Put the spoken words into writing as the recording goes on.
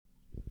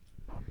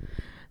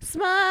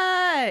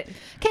Smut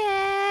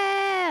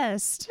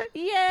Cast.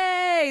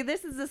 Yay!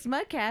 This is the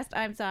Smutcast.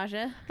 I'm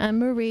Sasha. I'm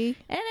Marie.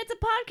 And it's a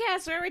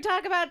podcast where we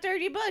talk about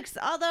dirty books.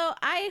 Although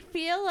I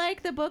feel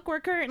like the book we're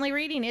currently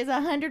reading is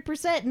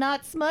 100%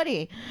 not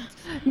smutty.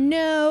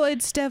 No,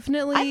 it's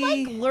definitely... I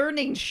like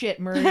learning shit,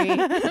 Marie.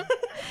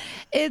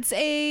 It's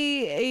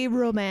a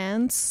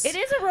romance. It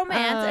is a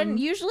romance, and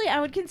usually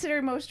I would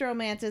consider most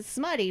romances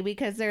smutty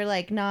because they're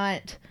like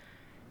not...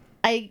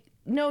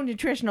 no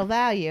nutritional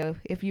value,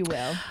 if you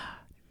will.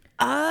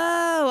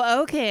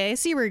 Oh, okay. I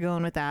see where you're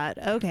going with that.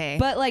 Okay.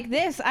 But like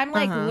this, I'm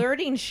like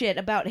learning shit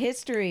about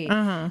history.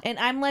 And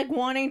I'm like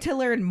wanting to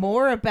learn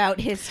more about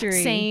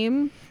history.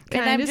 Same.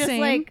 And I'm just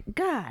like,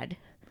 God,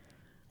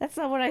 that's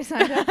not what I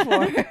signed up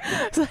for.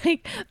 It's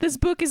like, this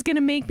book is going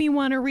to make me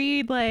want to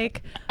read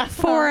like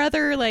 4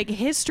 other like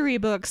history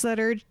books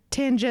that are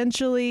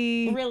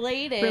tangentially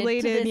related to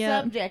this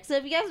subject. So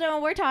if you guys know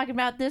what we're talking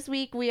about, this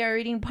week we are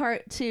reading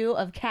part 2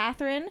 of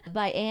Katherine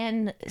by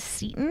Ana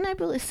Seyton, I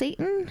believe.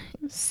 Seyton?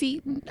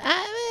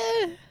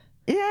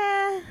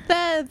 Yeah.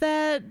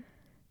 That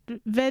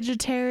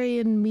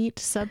vegetarian meat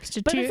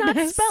substitute. But it's not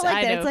spelled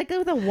like that. It's like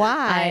with a Y.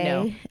 I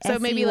know. So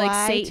maybe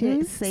like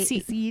Satan.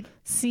 Satan.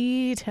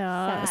 Satan.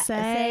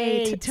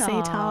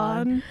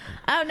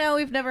 I don't know.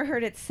 We've never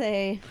heard it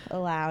say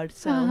aloud,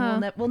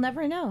 so we'll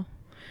never know.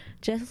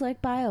 Just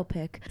like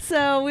biopic.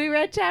 So we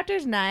read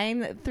chapters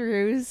 9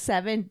 through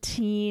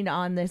 17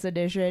 on this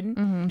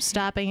edition.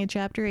 Stopping at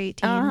chapter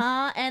 18.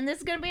 And this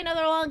is going to be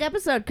another long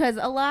episode because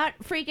a lot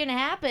freaking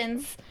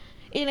happens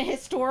in a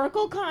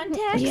historical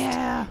context.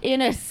 Yeah.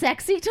 In a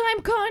sexy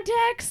time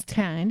context.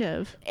 Kind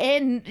of.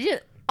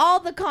 And all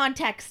the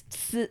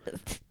contexts.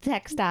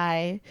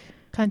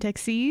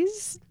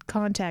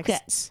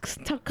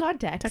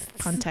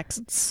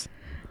 Contexts.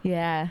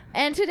 Yeah.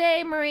 And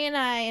today, Marie and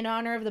I, in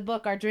honor of the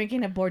book, are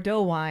drinking a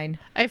Bordeaux wine.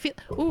 I feel...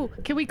 Ooh,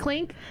 can we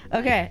clink?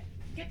 Okay.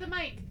 Get the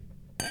mic.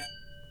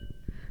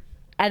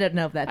 I don't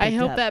know if that picked I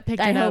hope up. that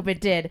picked it up. I hope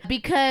it did.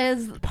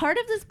 Because part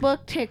of this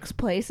book takes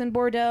place in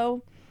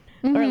Bordeaux,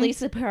 or at least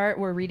the part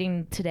we're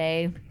reading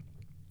today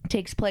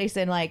takes place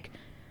in, like...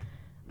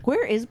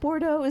 Where is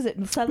Bordeaux? Is it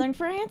in southern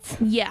France?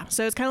 Yeah.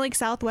 So it's kind of like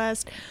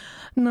southwest.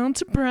 Not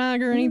to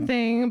brag or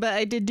anything, but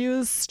I did do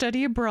a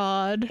study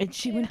abroad. And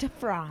she went to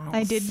France.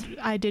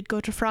 I did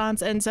go to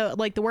France, and so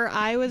like where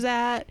I was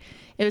at,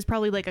 it was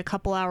probably like a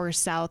couple hours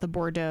south of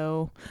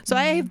Bordeaux. So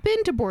I have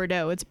been to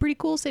Bordeaux. It's a pretty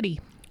cool city.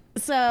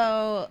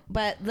 So,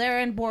 but they're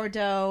in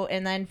Bordeaux,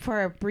 and then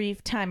for a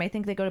brief time, I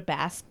think they go to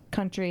Basque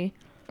Country.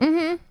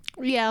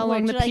 Yeah,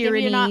 along the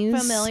Pyrenees. If you're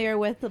not familiar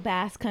with the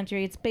Basque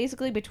Country, it's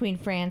basically between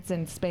France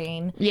and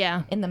Spain.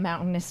 Yeah, in the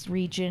mountainous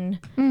region.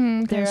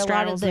 There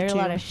are a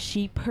lot of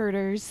sheep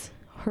herders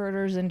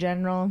in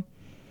general.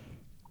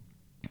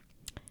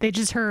 They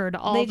just herd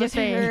all the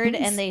things. Herd,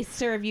 and they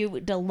serve you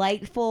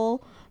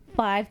delightful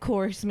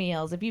 5-course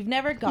meals. If you've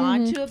never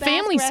gone to a Basque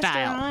family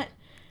restaurant,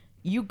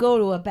 you go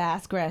to a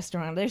Basque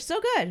restaurant. They're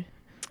so good.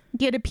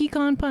 Get a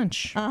pecan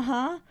punch.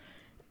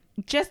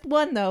 Just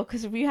one, though,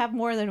 because if you have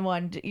more than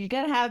one, you're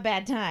going to have a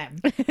bad time.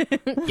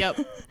 Yep.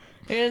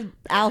 There's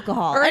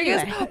alcohol. Or anyway.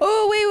 I guess,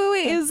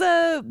 is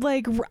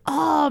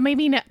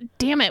maybe not.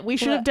 Damn it. We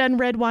should have done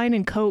red wine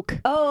and Coke.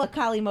 Oh, a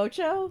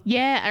calimocho?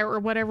 Yeah, or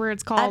whatever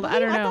it's called. I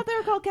don't know. I thought they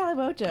were called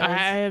calimochos.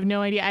 I have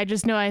no idea. I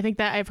just know. I think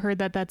that I've heard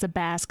that that's a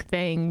Basque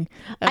thing.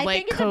 I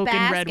think it's Coke a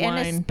Basque and red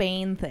wine. and a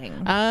Spain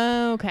thing.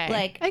 Oh, okay.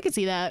 Like, I could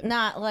see that.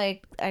 Not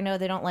like, I know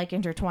they don't like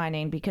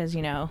intertwining because,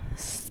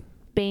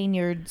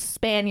 Spaniards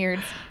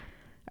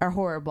are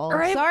horrible.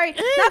 Right. Sorry,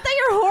 not that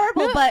you're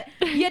horrible, but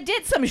you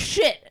did some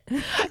shit.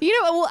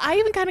 Well, I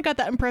even kind of got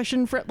that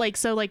impression for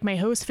my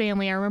host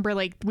family. I remember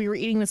we were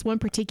eating this one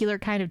particular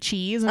kind of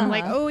cheese, and I'm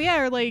like, oh yeah,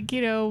 or are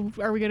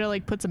we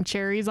gonna put some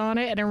cherries on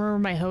it? And I remember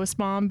my host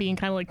mom being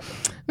kind of like,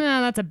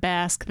 no, that's a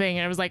Basque thing,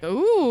 and I was like,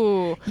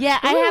 ooh, yeah,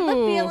 I have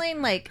a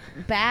feeling like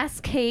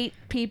Basque hate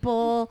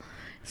people.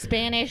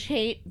 Spanish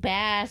hate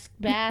Basque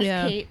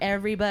hate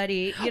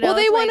everybody. Well,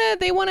 they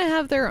want to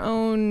have their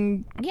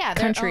own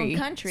country. Their own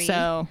country.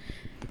 So,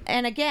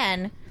 and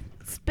again,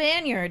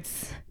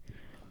 Spaniards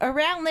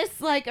around the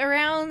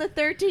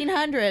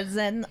 1300s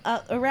and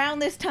around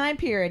this time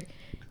period,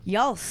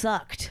 y'all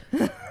sucked.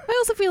 I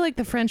also feel like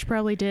the French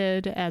probably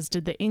did, as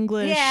did the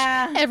English.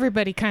 Yeah,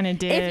 everybody kind of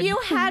did. If you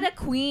had a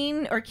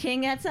queen or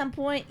king at some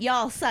point,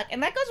 y'all suck,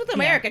 and that goes with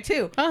America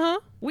too.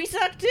 We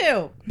suck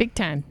too, big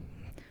time.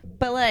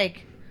 But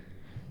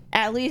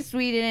at least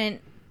we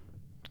didn't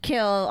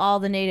kill all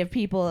the native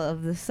people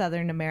of the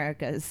Southern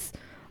Americas,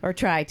 or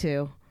try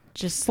to,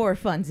 just for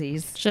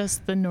funsies.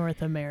 Just the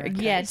North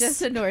Americas. Yeah, just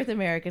the North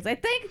Americas. I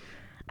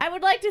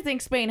would like to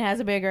think Spain has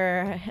a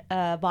bigger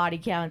body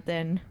count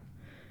than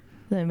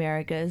the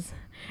Americas.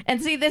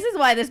 And see, this is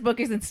why this book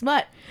isn't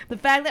smut. The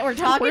fact that we're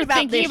talking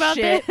about this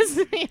shit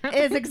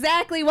is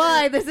exactly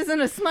why this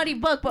isn't a smutty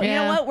book. But you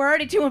know what? We're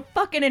already too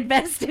fucking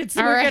invested,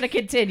 so we're going to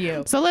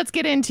continue. So let's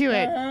get into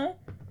it.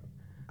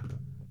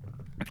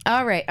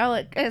 All right.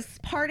 Oh,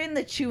 pardon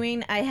the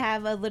chewing. I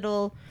have a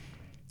little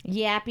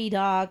yappy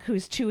dog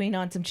who's chewing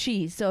on some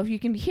cheese. So if you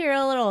can hear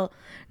a little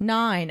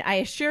gnawing, I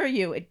assure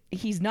you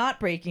he's not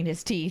breaking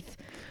his teeth.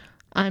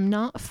 I'm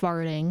not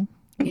farting.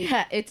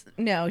 Yeah,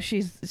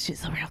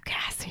 she's a real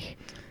Cassie.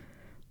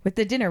 With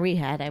the dinner we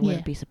had, I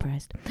wouldn't be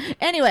surprised.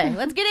 Anyway,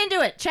 let's get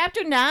into it.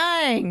 Chapter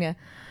 9.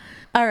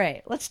 All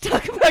right, let's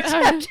talk about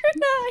chapter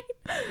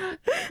 9.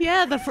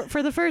 Yeah,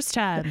 for the first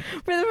time.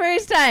 For the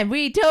first time.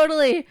 We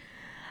totally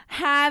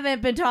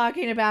haven't been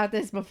talking about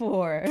this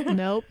before.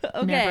 Nope.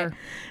 Okay. Never.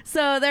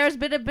 So there's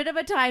been a bit of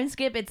a time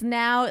skip. It's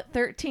now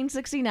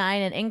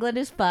 1369 and England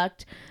is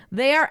fucked.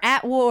 They are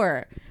at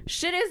war.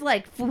 Shit is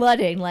like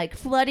flooding.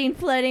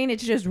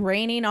 It's just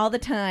raining all the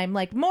time.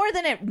 Like more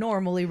than it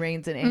normally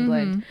rains in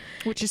England.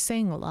 Mm-hmm. Which is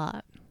saying a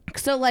lot.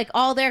 So like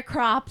all their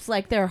crops,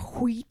 like their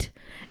wheat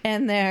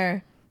and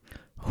their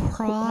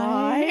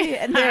rye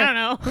and their I don't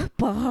know.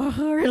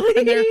 barley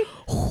And their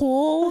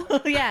wool.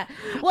 yeah.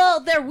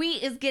 Well, their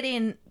wheat is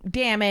getting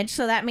damaged,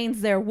 so that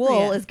means their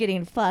wool is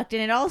getting fucked,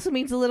 and it also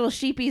means the little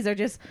sheepies are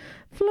just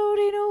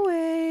floating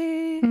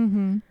away.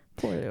 Mm-hmm.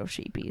 Poor little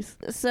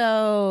sheepies.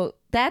 So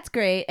that's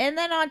great. And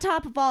then on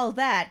top of all of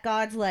that,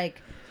 God's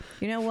like,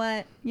 you know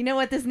what? You know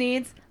what this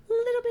needs? A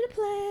little bit of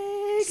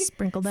plague.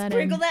 Sprinkle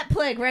that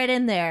plague right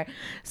in there.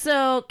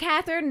 So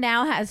Catherine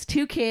now has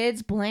 2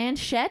 kids,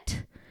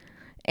 Blanchette,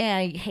 and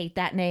I hate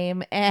that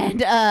name,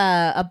 and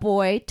a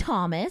boy,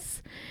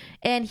 Thomas.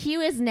 And he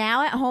is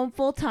now at home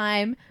full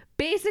time,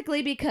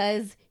 basically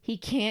because he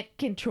can't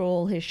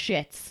control his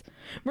shits.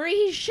 Marie,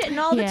 he's shitting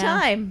all the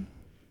time.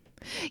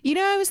 You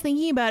know, I was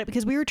thinking about it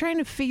because we were trying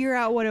to figure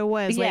out what it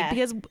was. Yeah. Like,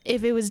 because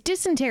if it was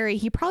dysentery,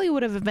 he probably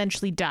would have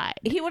eventually died.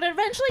 He would have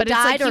eventually But it's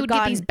died like he or would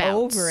get these gotten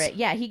bouts. over it.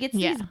 Yeah, he gets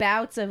these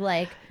bouts of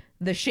like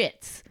the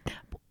shits.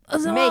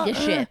 So, Mega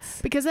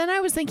shits. Because then I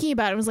was thinking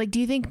about it. I was like, do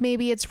you think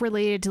maybe it's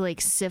related to like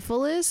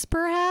syphilis,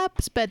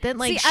 perhaps? But then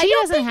like See, she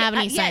doesn't have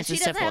any signs she of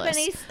doesn't syphilis. have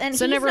any, and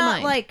so he's never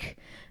not mind. like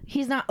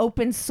he's not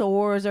open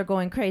sores or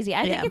going crazy.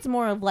 I think it's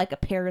more of like a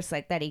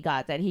parasite that he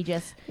got that he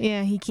just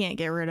he can't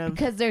get rid of.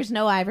 because there's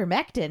no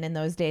ivermectin in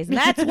those days, and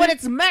that's what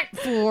it's meant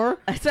for.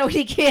 So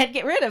he can't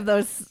get rid of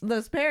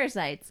those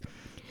parasites.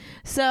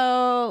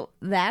 So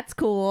that's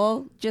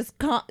cool. Just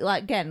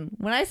like again,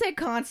 when I say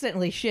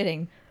constantly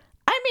shitting,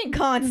 I mean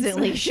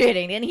constantly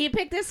shitting. And he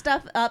picked this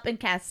stuff up in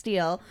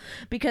Castile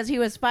because he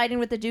was fighting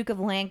with the Duke of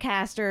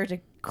Lancaster to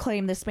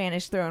claim the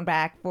Spanish throne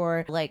back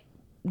for like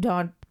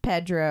King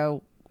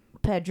Pedro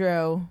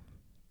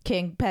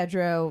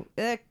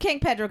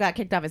got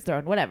kicked off his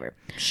throne, whatever.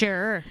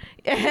 Sure.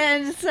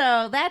 And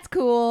so that's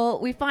cool.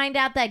 We find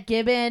out that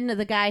Gibbon,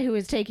 the guy who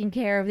was taking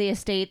care of the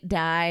estate,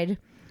 died.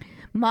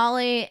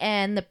 Molly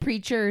and the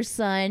preacher's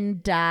son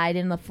died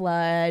in the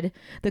flood.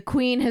 The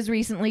queen has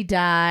recently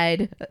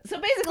died. So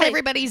basically,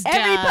 everybody's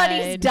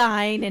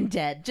dying and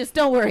dead. Just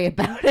don't worry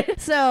about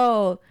it.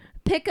 So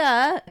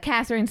Picca,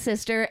 Catherine's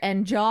sister,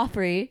 and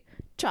Joffrey,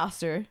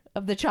 Chaucer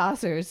of the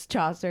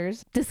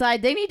Chaucers,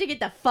 decide they need to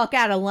get the fuck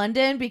out of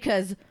London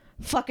because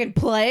fucking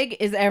plague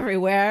is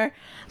everywhere.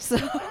 So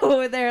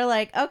they're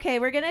like, okay,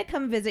 we're gonna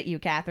come visit you,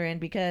 Catherine,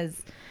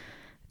 because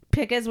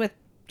Picca's with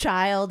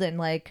child and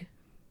like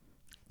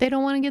they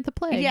don't want to get the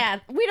plague. Yeah,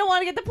 we don't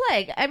want to get the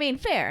plague. I mean,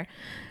 fair.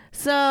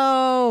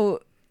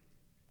 So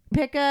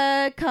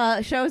Picca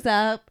shows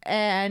up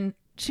and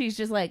she's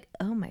just like,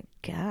 oh my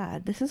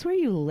God, this is where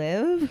you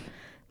live?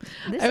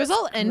 I was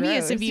all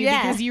envious of you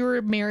because you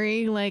were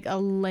marrying like a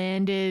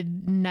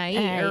landed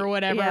knight or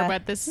whatever,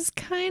 but this is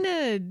kind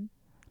of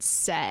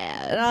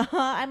sad.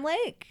 I'm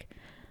like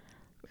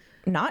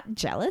not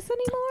jealous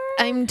anymore.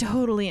 I'm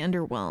totally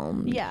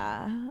underwhelmed.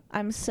 Yeah,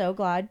 I'm so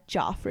glad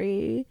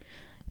Joffrey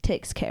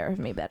takes care of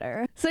me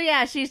better. So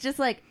yeah, she's just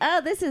like,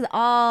 oh, this is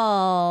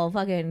all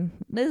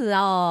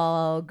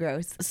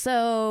gross.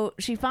 So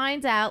she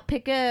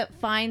Picca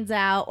finds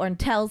out or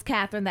tells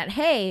Catherine that,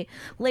 hey,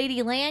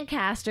 Lady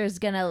Lancaster's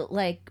gonna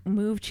like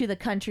move to the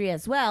country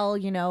as well,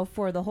 you know,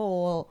 for the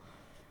whole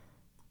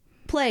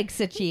plague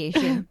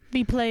situation.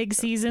 The plague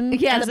season.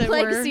 Yeah, the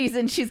plague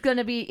season. She's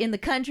gonna be in the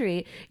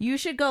country. You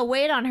should go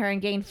wait on her and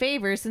gain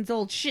favor since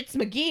old Shits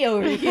McGee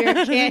over here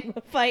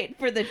can't fight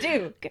for the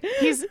Duke.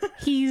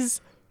 He's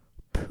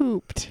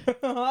pooped.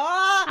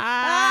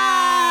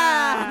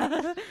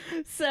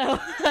 So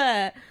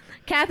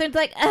Catherine's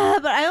like,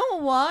 but I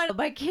don't want,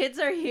 my kids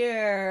are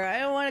here, I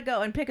don't want to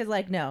go. And Picca's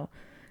like, no,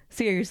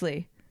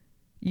 seriously,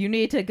 you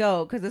need to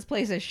go because this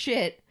place is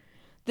shit.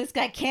 This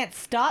guy can't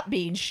stop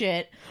being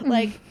shit.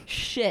 Like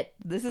shit,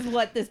 this is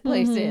what this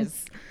place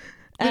is,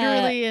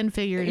 literally and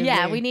figuratively.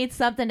 Yeah, we need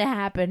something to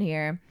happen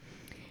here.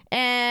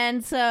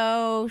 And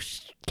so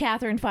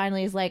Catherine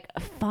finally is like,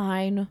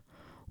 fine,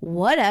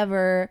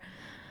 whatever.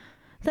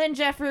 Then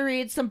Jeffrey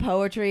reads some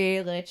poetry,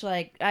 which,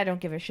 like, I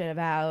don't give a shit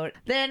about.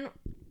 Then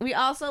we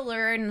also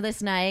learn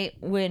this night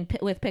with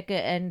Picca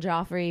and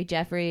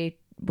Jeffrey,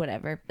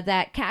 whatever,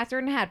 that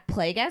Catherine had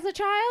plague as a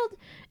child,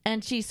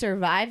 and she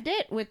survived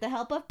it with the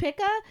help of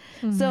Picca.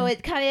 Mm-hmm. So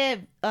it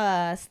kind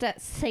of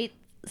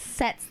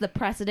sets the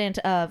precedent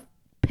of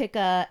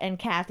Picca and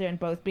Catherine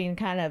both being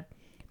kind of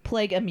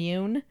plague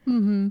immune.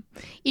 Mm-hmm.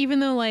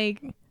 Even though,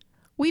 like,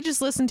 we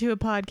just listened to a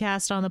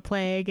podcast on the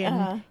plague,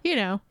 and you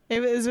know, it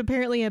was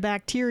apparently a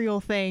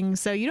bacterial thing,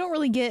 so you don't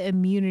really get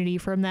immunity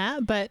from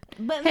that. But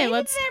hey,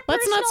 let's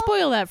not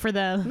spoil that for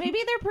them. Maybe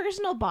their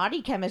personal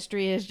body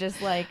chemistry is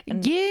just like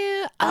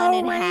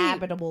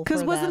uninhabitable.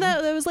 Because wasn't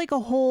them. that was like a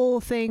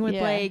whole thing with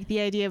like the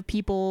idea of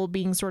people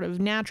being sort of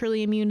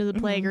naturally immune to the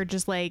plague, or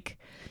just like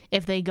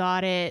if they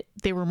got it,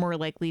 they were more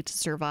likely to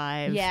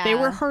survive. Yeah, they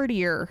were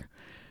hardier.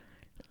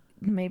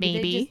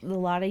 Maybe. Just a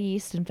lot of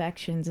yeast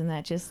infections, and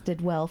that just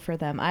did well for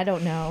them. I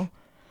don't know.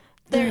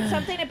 There's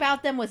something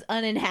about them was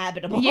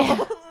uninhabitable. Yeah.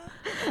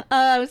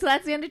 So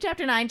that's the end of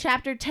chapter 9.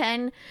 Chapter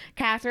 10,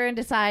 Katherine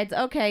decides,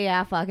 okay,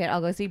 yeah, fuck it, I'll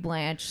go see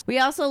Blanche. We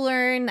also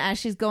learn as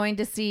she's going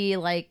to see,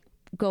 like,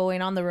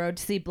 going on the road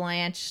to see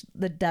Blanche,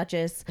 the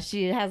Duchess,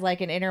 she has,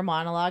 like, an inner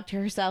monologue to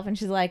herself, and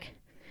she's like,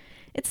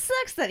 it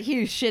sucks that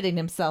Hugh's shitting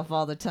himself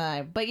all the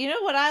time. But you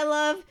know what I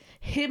love?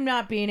 Him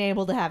not being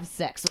able to have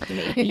sex with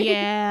me.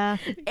 Yeah.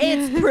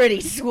 It's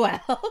pretty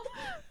swell.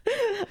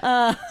 It's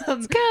kind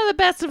of the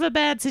best of a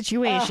bad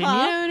situation. You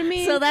know what I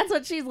mean? So that's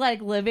what she's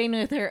like, living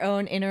with her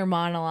own inner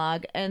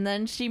monologue. And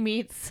then she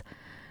meets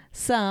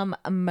some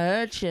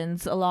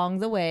merchants along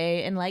the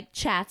way and like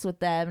chats with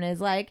them and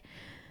is like,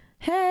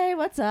 hey,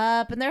 what's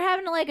up? And they're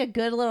having like a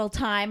good little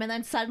time. And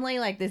then suddenly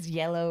like this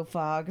yellow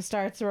fog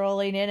starts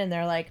rolling in and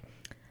they're like,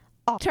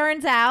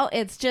 turns out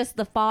it's just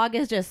the fog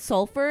is just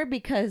sulfur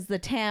because the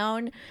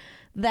town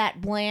that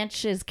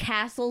Blanche's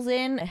castle's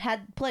in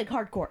had plague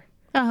hardcore.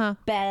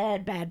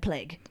 Bad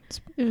plague.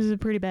 It was a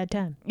pretty bad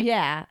time.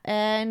 Yeah.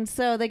 And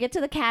so they get to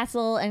the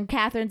castle and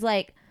Catherine's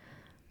like,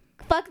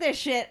 fuck this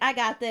shit. I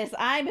got this.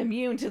 I'm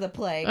immune to the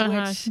plague.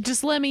 Which,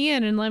 just let me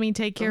in and let me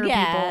take care of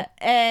people.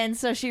 And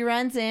so she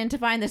runs in to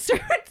find the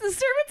servants. The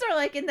servants are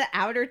like in the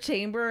outer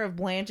chamber of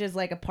Blanche's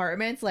like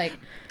apartments. Like,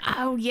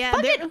 oh yeah,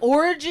 fucking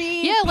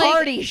orgy,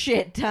 party like,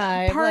 shit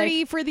time. Party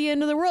like, for the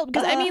end of the world.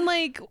 Because I mean,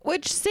 like,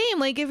 which same?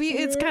 Like, if you,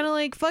 it's kind of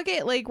like fuck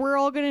it. Like, we're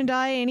all gonna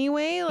die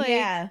anyway.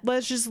 Like,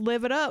 let's just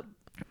live it up.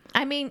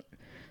 I mean,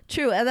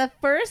 true. At the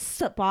first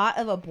spot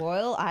of a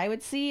boil I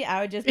would see,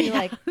 I would just be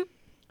like,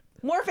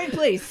 morphine,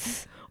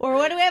 please. Or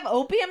what do we have?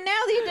 Opium now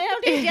these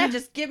days? Yeah,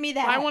 just give me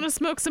that. I want to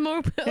smoke some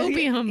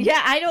opium.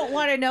 Yeah, I don't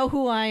want to know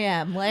who I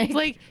am.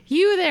 Like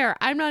you there.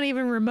 I'm not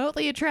even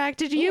remotely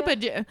attracted to you, but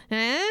do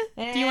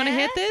you want to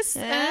hit this?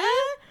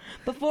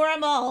 Before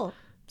I'm all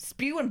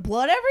spewing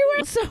blood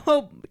everywhere?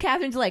 So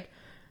Catherine's like,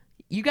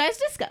 you guys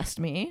disgust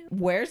me.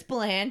 Where's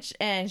Blanche?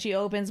 And she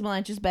opens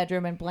Blanche's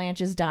bedroom and Blanche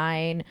is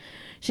dying.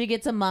 She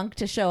gets a monk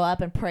to show up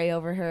and pray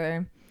over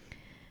her.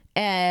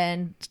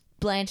 And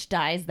Blanche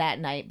dies that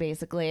night,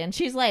 basically. And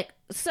she's like,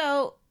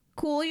 so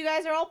cool, you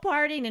guys are all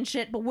partying and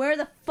shit, but where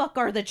the fuck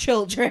are the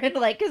children?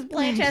 Like, because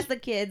Blanche has the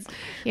kids.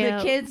 Yeah.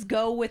 The kids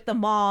go with the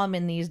mom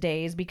in these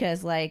days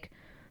because, like,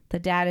 the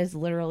dad is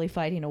literally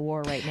fighting a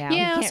war right now.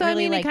 Yeah, he can't so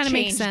really, I mean, like, it kind of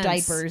makes sense.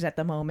 Diapers at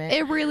the moment.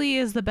 It really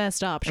is the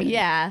best option.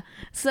 Yeah.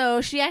 So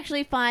she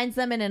actually finds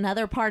them in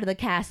another part of the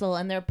castle,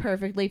 and they're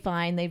perfectly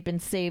fine. They've been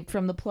saved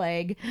from the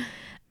plague.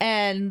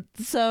 And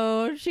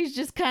so she's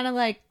just kind of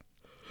like,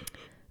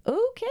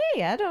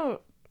 okay,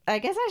 I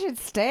guess I should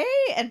stay.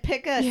 And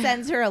Pika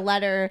sends her a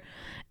letter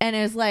and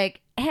is like,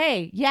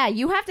 hey, yeah,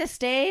 you have to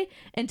stay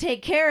and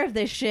take care of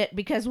this shit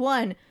because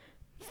one,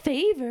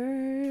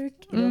 favor,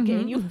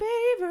 gain you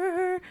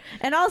favor.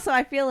 And also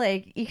I feel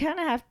like you kind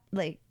of have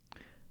like,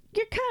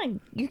 you're kind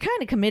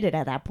of committed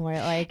at that point.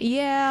 Like,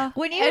 yeah,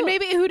 when you, and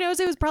maybe, who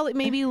knows, it was probably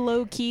maybe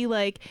low key,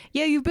 like,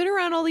 yeah, you've been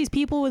around all these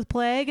people with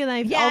plague and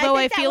although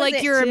I feel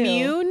like you're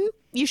immune,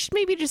 you should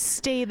maybe just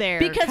stay there.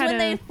 Because when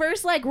they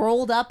first like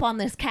rolled up on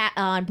this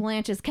on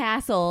Blanche's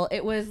castle,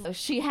 it was,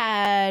 she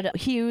had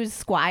Hugh's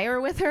squire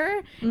with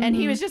her and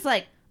he was just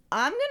like,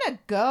 I'm gonna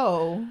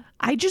go.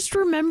 I just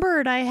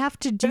remembered I have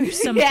to do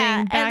something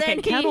back at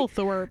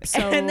Kettlethorpe. So.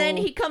 And then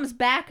he comes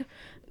back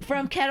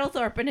from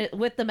Kettlethorpe and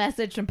with the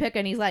message from Pika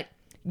and he's like,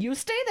 you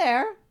stay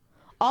there.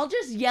 I'll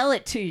just yell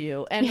it to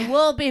you and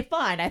we'll be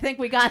fine. I think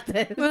we got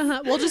this.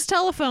 We'll just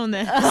telephone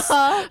this.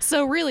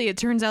 So really, it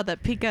turns out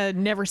that Pika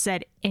never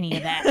said any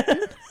of that.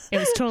 It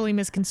was totally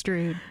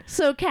misconstrued.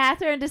 So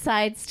Katherine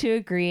decides to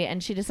agree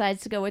and she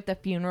decides to go with the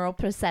funeral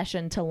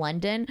procession to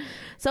London.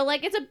 So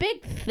like it's a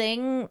big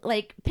thing.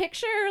 Like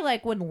picture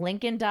like when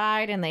Lincoln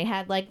died and they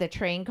had like the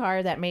train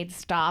car that made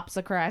stops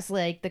across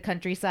like the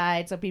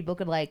countryside so people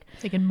could like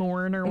they can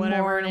mourn or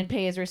whatever. Mourn and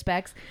pay his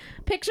respects.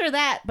 Picture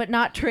that, but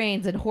not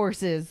trains and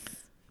horses.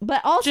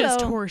 But also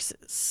just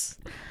horses.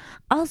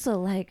 Also,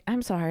 like,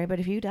 I'm sorry, but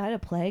if you died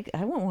of plague,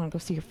 I wouldn't want to go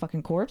see your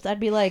fucking corpse. I'd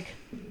be like,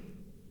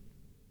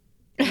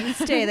 you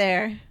stay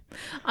there.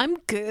 I'm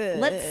good.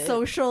 Let's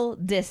social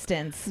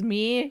distance.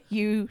 Me,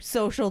 you,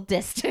 social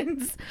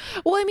distance.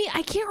 Well, I mean,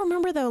 I can't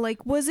remember though.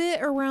 Like, was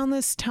it around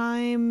this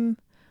time?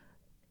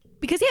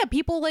 Because yeah,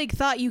 people like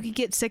thought you could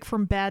get sick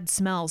from bad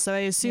smell, so I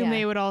assume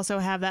they would also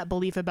have that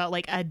belief about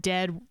like a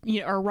dead,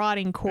 or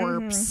rotting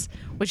corpse,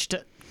 which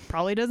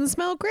probably doesn't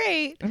smell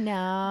great.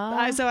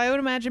 No. So I would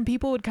imagine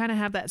people would kind of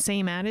have that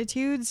same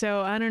attitude.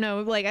 So I don't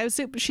know. Like I was,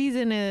 she's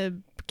in a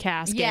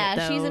casket. Yeah,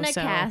 though, she's in a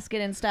so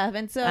casket and stuff.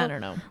 And so, I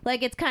don't know.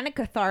 like, it's kind of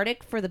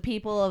cathartic for the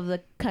people of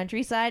the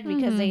countryside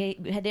because they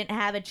didn't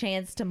have a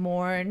chance to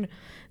mourn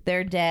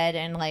their dead,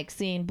 and, like,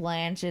 seeing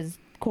Blanche's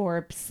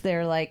corpse,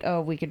 they're like,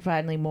 oh, we can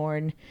finally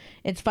mourn.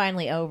 It's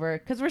finally over.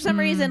 Because for some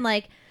reason,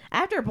 like,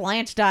 after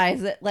Blanche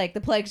dies, like,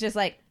 the plague's just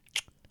like,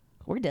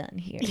 we're done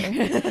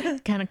here.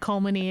 Kind of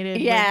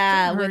culminated with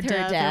her her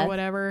death or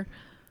whatever.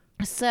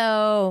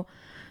 So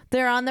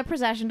they're on the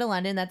procession to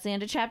London. That's the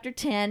end of chapter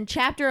 10.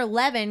 Chapter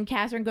 11,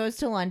 Catherine goes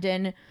to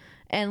London,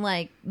 and,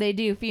 like, they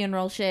do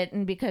funeral shit.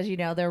 And because, you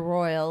know, they're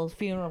royal,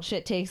 funeral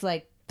shit takes,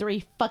 like,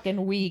 3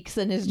 fucking weeks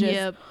and is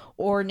just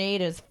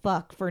ornate as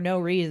fuck for no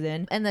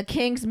reason. And the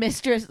king's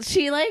mistress,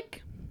 she,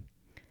 like...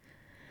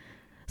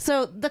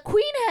 So the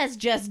queen has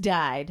just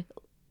died.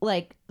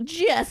 Like,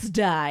 just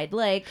died.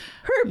 Like,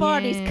 her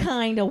body's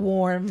kind of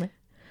warm.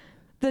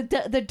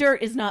 The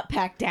dirt is not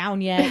packed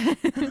down yet.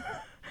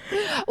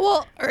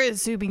 Well, or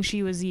assuming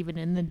she was even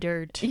in the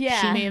dirt.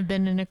 Yeah. She may have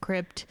been in a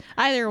crypt.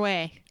 Either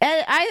way,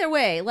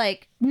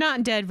 like,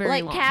 not dead very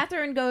long. Like,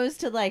 Catherine goes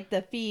to, like,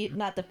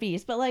 not the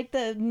feast, but, like,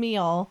 the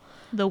meal.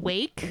 The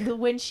wake?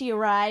 When she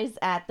arrives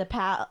at the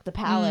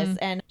palace,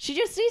 and she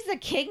just sees the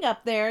king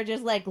up there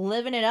just, like,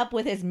 living it up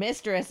with his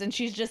mistress, and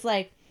she's just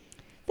like,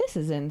 this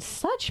is in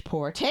such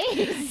poor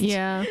taste.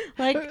 Yeah.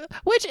 Like,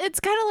 which it's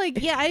kind of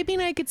like, yeah, I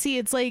mean, I could see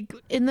it's like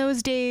in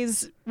those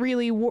days,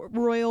 really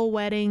royal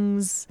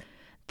weddings,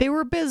 they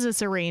were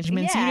business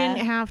arrangements. Yeah. You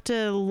didn't have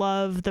to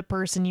love the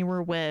person you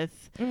were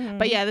with.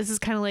 But yeah, this is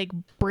kind of like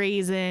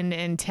brazen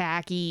and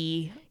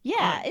tacky.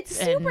 Yeah, it's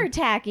super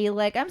tacky.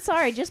 Like, I'm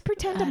sorry, just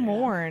pretend to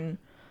mourn.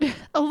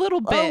 A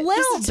little bit. A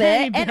little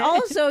bit. And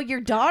also,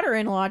 your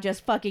daughter-in-law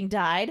just fucking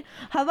died.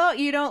 How about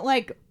you don't,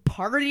 like,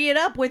 party it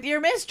up with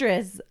your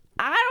mistress?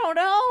 I don't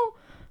know.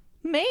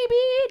 Maybe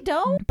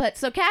don't. But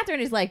so Catherine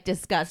is, like,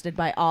 disgusted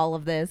by all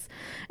of this.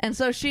 And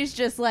so she's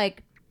just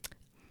like,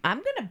 I'm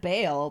gonna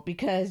bail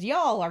because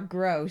y'all are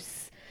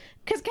gross.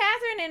 Because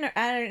Catherine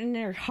in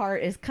her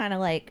heart is kind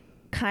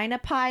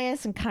of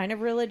pious and kind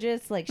of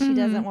religious. Like, she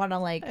doesn't want to,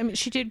 like... I mean,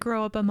 she did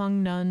grow up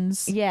among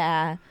nuns.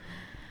 Yeah.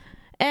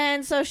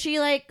 And so she,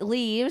 like,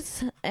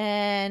 leaves,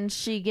 and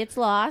she gets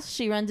lost.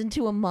 She runs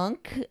into a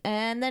monk.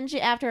 And then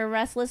after a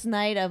restless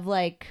night of,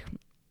 like,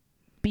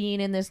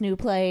 being in this new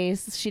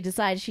place, she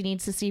decides she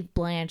needs to see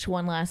Blanche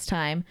one last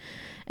time,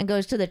 and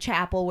goes to the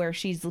chapel where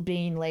she's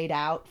being laid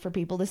out for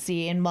people to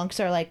see, and monks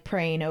are, like,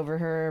 praying over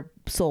her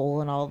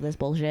soul and all of this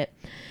bullshit.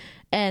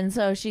 And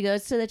so she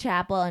goes to the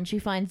chapel, and she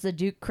finds the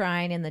Duke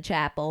crying in the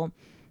chapel,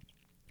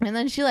 and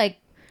then she, like,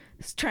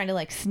 is trying to,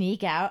 like,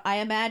 sneak out, I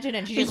imagine,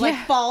 and she just like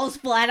falls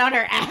flat on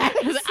her ass.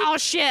 Oh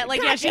shit.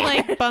 Like, yeah, she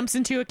like bumps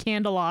into a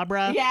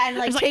candelabra. Yeah, and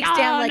like takes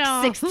down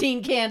like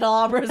 16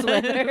 candelabras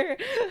with her.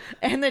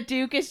 And the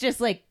Duke is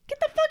just like, get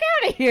the fuck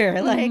out of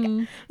here. Like,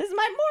 this is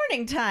my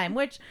morning time.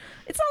 Which,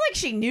 it's not like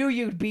she knew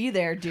you'd be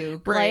there,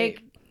 Duke. Right.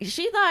 Like,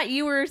 she thought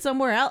you were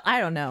somewhere else. I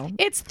don't know.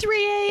 It's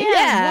 3 a.m.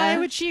 Yeah. Why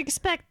would she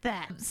expect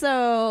that?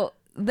 So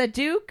the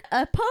Duke,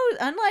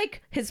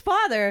 unlike his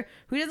father,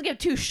 who doesn't give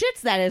 2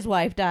 shits that his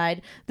wife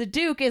died, the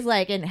Duke is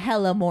like in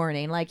hella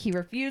mourning. Like, he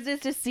refuses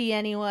to see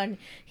anyone.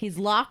 He's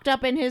locked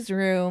up in his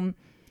room.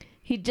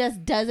 He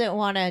just doesn't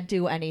want to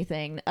do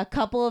anything. A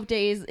couple of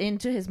days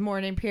into his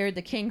mourning period,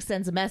 the king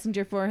sends a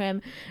messenger for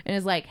him and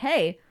is like,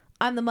 hey,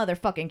 I'm the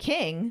motherfucking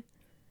king.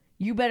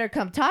 You better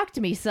come talk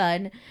to me,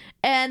 son.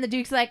 And the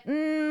Duke's like,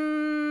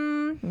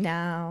 no.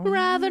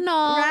 Rather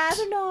not.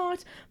 Rather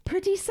not.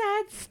 Pretty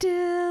sad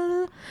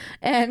still.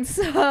 And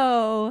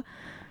so,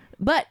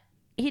 but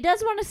he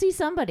does want to see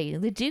somebody.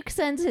 The Duke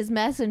sends his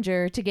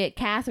messenger to get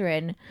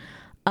Catherine,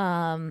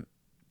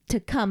 to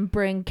come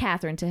bring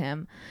Catherine to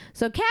him.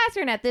 So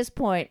Catherine at this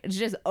point is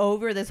just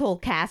over this whole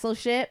castle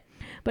shit.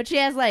 But she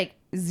has like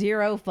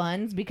 0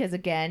 funds because,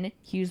 again,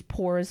 Hugh's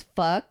poor as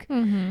fuck.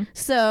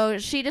 So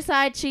she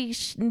decides she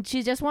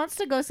just wants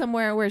to go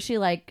somewhere where she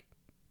like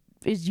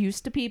is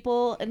used to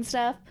people and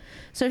stuff.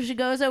 So she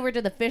goes over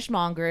to the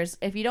fishmongers.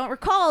 If you don't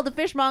recall, the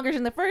fishmongers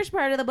in the first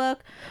part of the book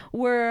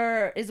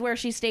is where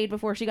she stayed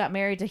before she got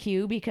married to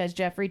Hugh, because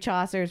Geoffrey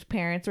Chaucer's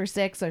parents were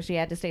sick, so she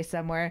had to stay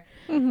somewhere.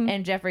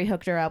 And Geoffrey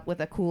hooked her up with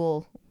the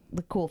cool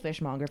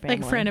fishmonger family.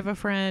 Like friend of a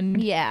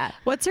friend. Yeah.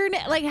 What's her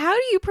name? Like, how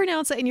do you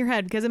pronounce it in your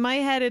head? Because in my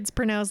head, it's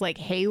pronounced like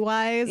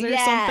Haywise or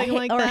something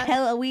like that. Or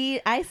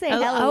Heloise. I say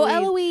Eloise.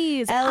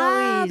 Heloise. Oh, Eloise.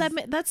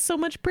 Eloise. That's so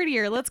much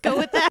prettier. Let's go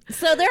with that.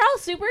 So they're all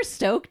super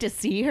stoked to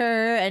see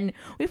her, and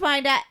we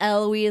find out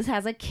Eloise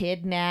has a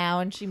kid now,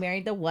 and she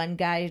married the one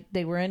guy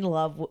they were in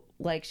love with.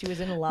 Like, she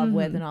was in love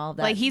with, and all of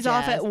that. Like, he's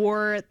off at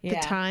war at the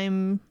Yeah.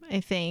 time,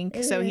 I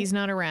think. So he's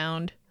not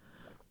around.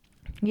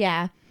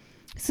 Yeah.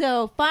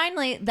 So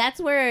finally, that's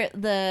where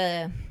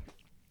the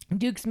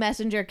Duke's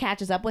messenger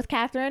catches up with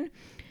Catherine,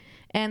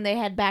 and they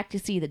head back to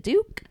see the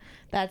Duke.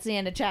 That's the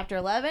end of chapter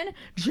 11.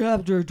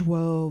 Chapter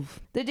 12.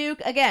 The Duke,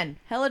 again,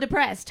 hella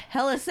depressed,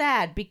 hella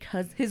sad,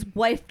 because his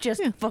wife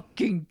just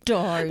fucking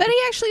died. That he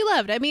actually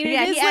loved. I mean,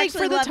 Yeah, it is he like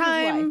actually for the loved his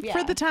time, wife, yeah.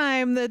 for the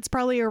time, that's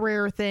probably a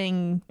rare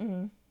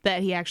thing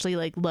that he actually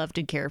like loved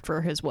and cared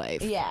for his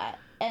wife. Yeah.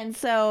 And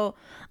so,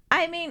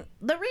 I mean,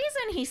 the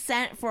reason he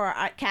sent for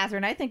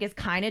Katherine, I think, is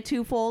kind of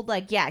twofold.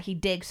 Like, yeah, he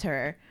digs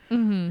her.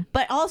 Mm-hmm.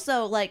 But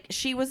also, like,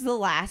 she was the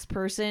last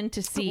person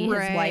to see his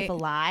wife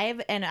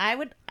alive. And I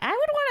would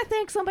want to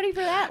thank somebody for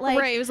that. Like,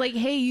 right. It was like,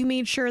 hey, you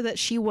made sure that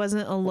she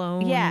wasn't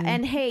alone. Yeah.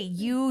 And hey,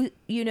 you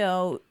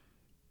know,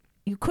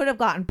 you could have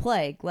gotten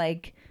plague.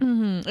 Like,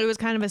 it was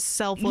kind of a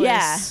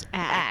selfless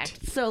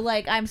act. So,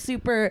 like, I'm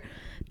super...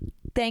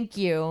 Thank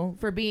you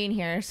for being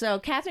here. So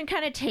Katherine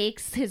kind of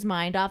takes his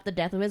mind off the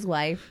death of his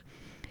wife.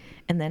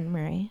 And then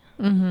Marie.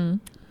 Mm-hmm.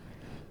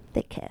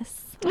 They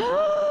kiss.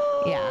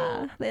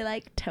 Yeah. They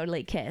like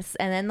totally kiss.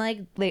 And then like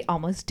they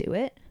almost do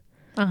it.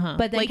 Uh-huh.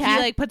 But then like he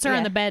like puts her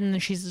on the bed and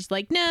she's just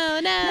like, no,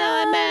 I'm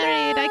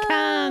married. I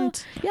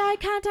can't. Yeah, I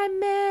can't. I'm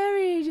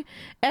married.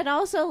 And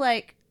also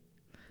like,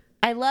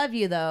 I love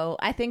you though.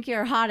 I think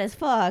you're hot as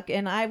fuck.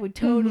 And I would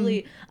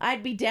totally,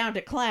 I'd be down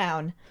to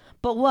clown.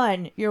 But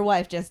one, your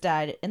wife just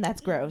died, and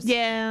that's gross.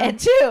 Yeah. And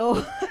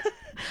two,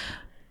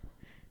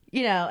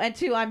 and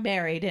two, I'm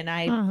married, and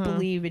I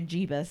believe in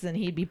Jeebus, and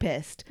he'd be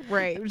pissed.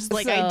 Right. Just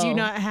like, I do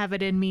not have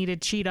it in me to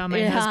cheat on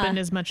my husband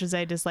as much as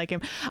I dislike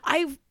him.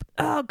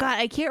 Oh God,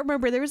 I can't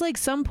remember. There was like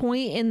some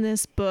point in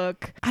this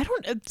book. I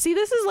don't see.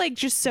 This is like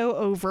just so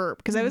overt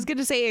because I was going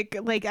to say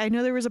like I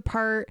know there was a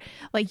part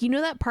like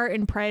that part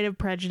in Pride and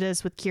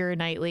Prejudice with Keira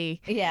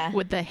Knightley. Yeah.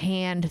 With the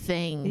hand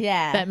thing.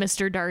 Yeah. That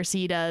Mr.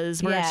 Darcy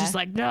does where it's just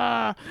like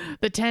the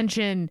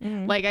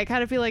tension. Like I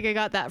kind of feel like I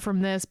got that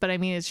from this, but I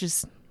mean it's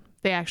just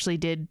they actually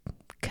did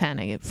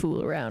kind of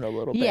fool around a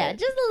little bit. Yeah,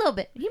 just a little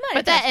bit. He might.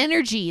 But that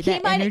energy.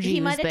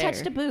 He might have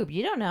touched a boob.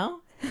 You don't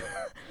know.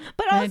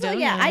 But also,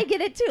 I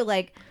get it too.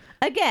 Like.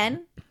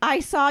 Again, I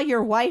saw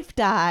your wife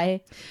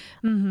die.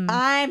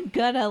 I'm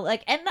gonna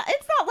like, and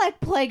it's not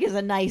like plague is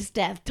a nice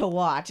death to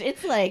watch.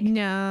 It's like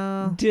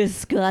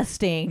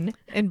disgusting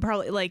and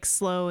probably like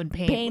slow and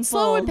painful.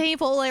 Slow and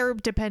painful, or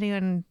depending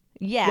on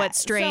what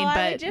strain. So but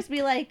I would just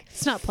be like,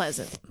 it's not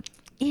pleasant.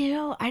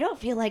 I don't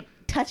feel like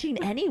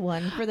touching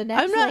anyone for the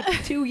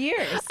next 2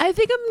 years. I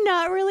think I'm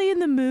not really in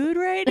the mood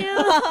right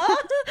now.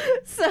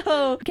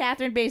 So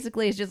Katherine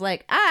basically is just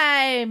like,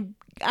 I'm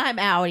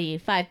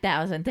outie,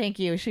 5,000. Thank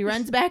you. She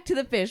runs back to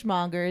the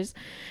fishmongers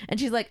and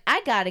she's like,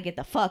 I gotta get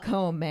the fuck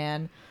home,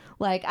 man.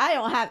 Like, I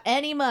don't have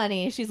any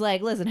money. She's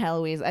like, listen,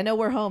 Heloise, I know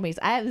we're homies.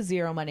 I have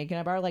zero money. Can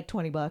I borrow like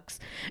 $20?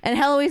 And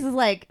Heloise is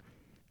like,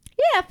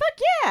 yeah, fuck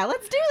yeah,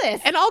 let's do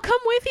this. And I'll come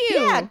with you.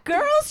 Yeah,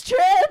 girls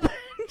trip.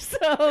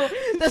 So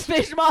the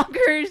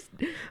fishmongers,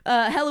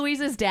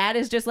 Heloise's dad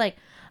is just like,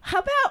 how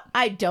about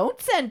I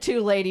don't send two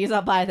ladies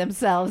up by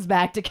themselves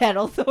back to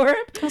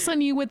Kettlethorpe? I'll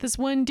send you with this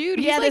one dude.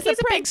 He's he's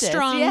a big,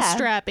 strong,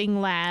 strapping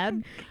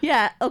lad.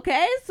 Yeah,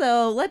 okay,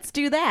 so let's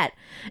do that.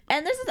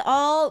 And this is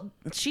all,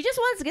 she just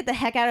wants to get the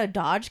heck out of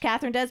Dodge,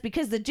 Katherine does,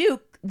 because the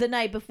Duke, the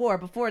night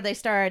before they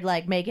started,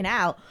 like, making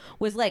out,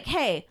 was like,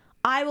 hey,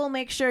 I will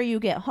make sure you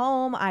get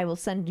home. I will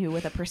send you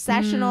with a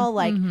processional.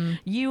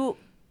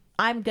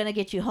 I'm gonna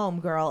get you home,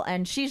 girl.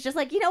 And she's just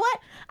like, you know what?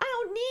 I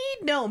don't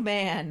need no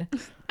man.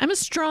 I'm a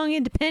strong,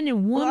 independent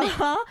woman.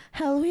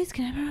 Heloise,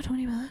 can I borrow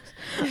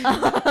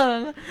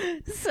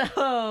 $20?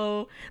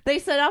 So they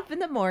set off in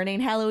the morning.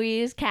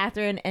 Heloise,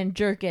 Katherine, and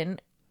Jerkin,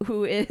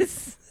 who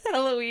is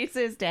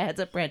Heloise's dad's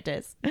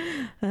apprentice.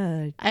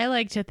 I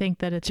like to think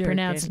that it's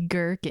pronounced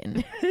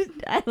Gherkin.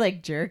 I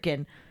like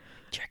Jerkin.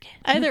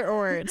 Either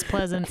or, it's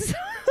pleasant. So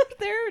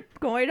they're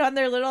going on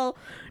their little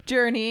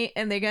journey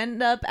and they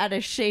end up at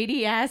a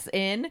shady ass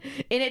inn,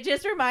 and it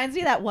just reminds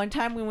me that one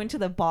time we went to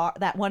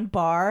that one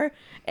bar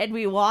and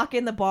we walk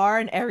in the bar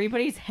and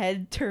everybody's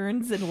head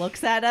turns and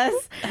looks at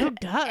us. Oh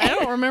God, I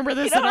don't remember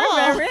this at all.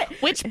 Remember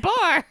it? Which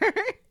bar?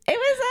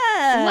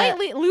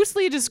 It was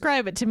loosely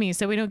describe it to me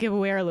so we don't give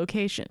away our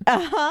location.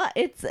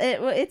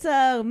 It's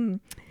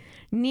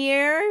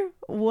near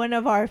one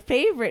of our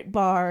favorite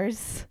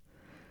bars.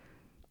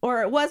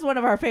 Or it was one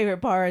of our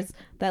favorite bars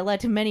that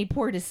led to many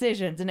poor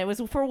decisions. And it was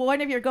for one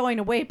of your going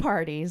away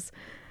parties.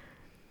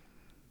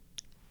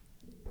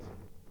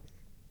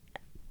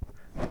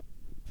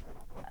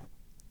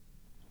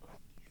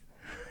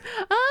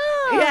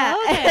 Oh, yeah.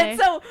 Okay. And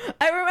so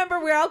I remember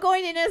we're all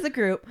going in as a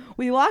group.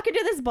 We walk into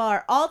this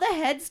bar. All the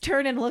heads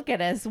turn and look at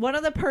us. One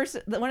of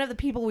the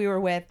people we were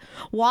with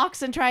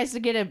walks and tries to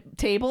get a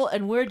table,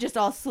 and we're just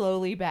all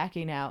slowly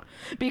backing out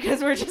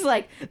because we're just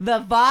like, the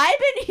vibe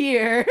in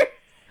here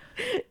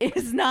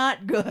is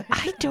not good.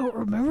 I don't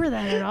remember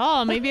that at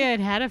all. Maybe I'd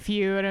had a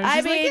few, and I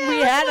was we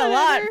had a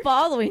lot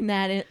following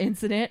that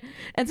incident,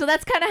 and so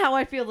that's kind of how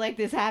I feel like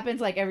this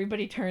happens. Like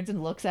everybody turns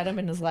and looks at him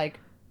and is like,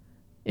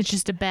 "It's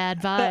just a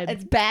bad vibe.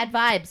 It's bad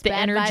vibes. The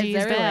bad energy vibes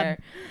is everywhere."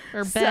 bad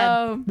or bad."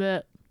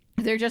 So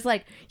they're just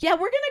like, "Yeah,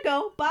 we're gonna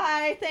go.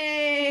 Bye,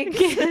 thanks."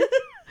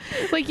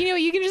 Like,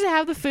 you can just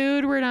have the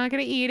food. We're not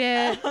going to eat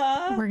it.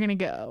 We're going to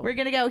go. We're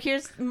going to go.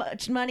 Here's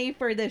much money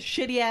for this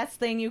shitty ass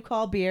thing you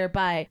call beer.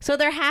 Bye. So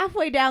they're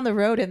halfway down the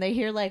road and they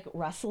hear like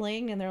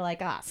rustling and they're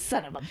like,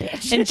 son of a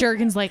bitch. And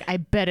Jerkin's like, I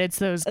bet it's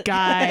those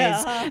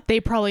guys. They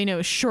probably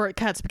know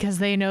shortcuts because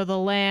they know the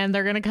land.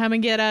 They're going to come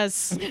and get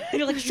us.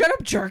 You're like, shut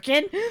up,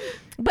 Jerkin.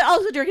 But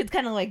also Jerkin's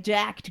kind of like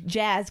jazzed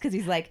because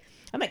he's like,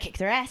 I'm going to kick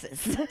their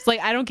asses. It's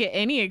like, I don't get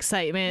any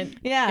excitement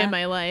in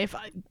my life.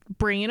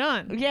 Bring it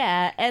on.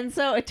 Yeah. And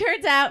so it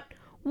turns out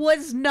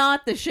was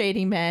not the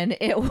shady men.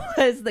 It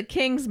was the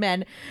King's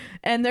men.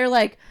 And they're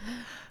like,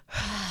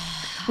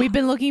 we've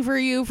been looking for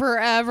you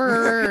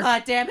forever.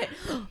 God damn it.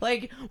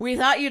 Like, we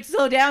thought you'd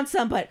slow down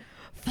some, but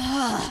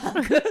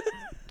fuck.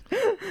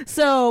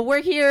 So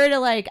we're here to,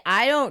 like,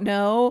 I don't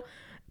know,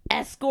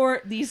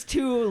 escort these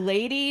two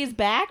ladies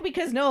back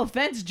because no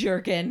offense,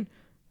 Jerkin.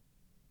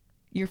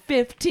 You're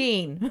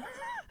 15.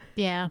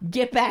 Yeah.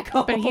 Get back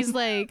home. But he's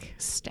like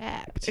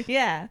stacked.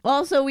 Yeah.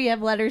 Also, we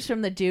have letters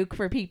from the Duke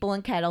for people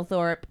in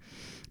Kettlethorpe.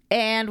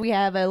 And we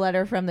have a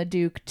letter from the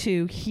Duke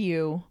to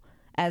Hugh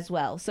as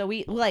well. So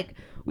we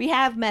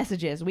have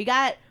messages. We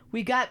got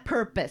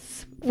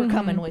purpose for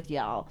coming with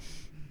y'all.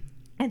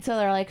 And so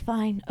they're like,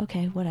 fine,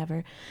 okay,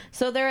 whatever.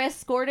 So they're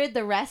escorted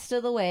the rest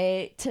of the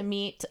way to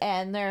meet,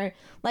 and they're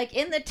like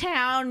in the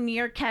town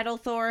near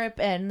Kettlethorpe,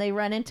 and they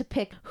run into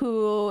Pick,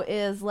 who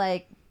is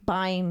like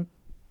buying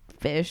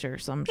fish or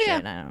some shit. I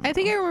don't know. I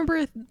think I remember.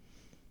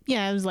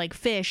 It was like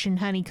fish and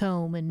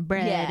honeycomb and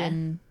bread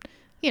and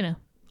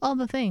all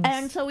the things.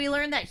 And so we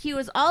learned that Hugh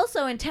is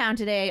also in town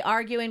today,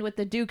 arguing with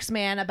the Duke's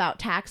man about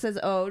taxes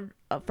owed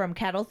from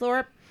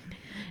Kettlethorpe.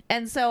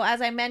 And so,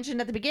 as I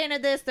mentioned at the beginning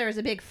of this, there was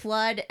a big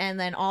flood, and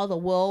then all the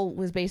wool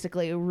was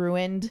basically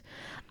ruined.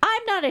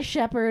 I'm not a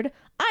shepherd.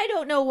 I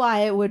don't know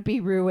why it would be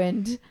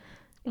ruined.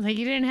 Like,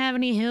 you didn't have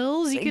any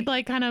hills you could,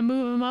 like, kind of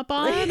move them up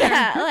on?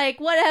 Yeah, like,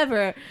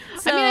 whatever.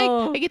 So, I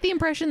mean, I get the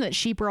impression that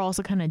sheep are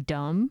also kind of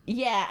dumb.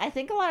 Yeah, I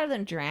think a lot of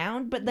them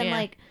drowned, but then,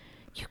 like,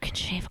 you can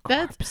shave a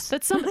corpse.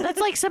 That's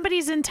like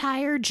somebody's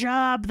entire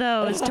job,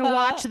 though, is to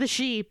watch the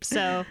sheep,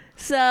 so...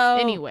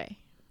 Anyway.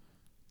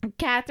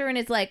 Katherine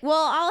is like,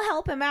 well, I'll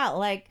help him out.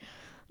 Like,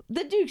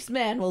 the Duke's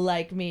man will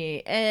like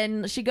me.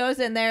 And she goes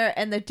in there,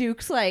 and the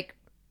Duke's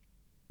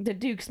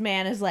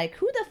man is like,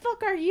 who the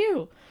fuck are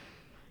you?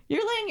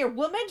 You're letting your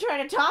woman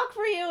try to talk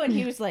for you? And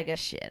he was like,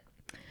 shit.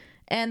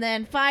 And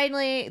then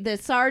finally, the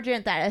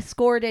sergeant that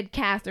escorted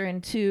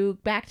Katherine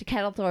back to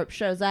Kettlethorpe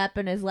shows up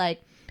and is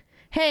like,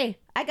 hey,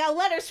 I got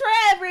letters for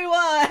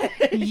everyone.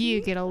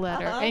 You get a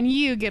letter, and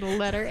you get a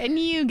letter, and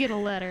you get a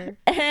letter.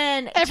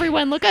 And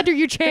everyone, look under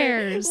your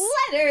chairs.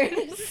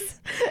 Letters.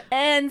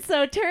 And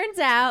so it turns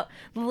out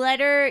the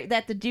letter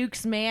that the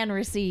Duke's man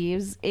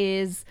receives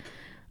is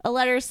a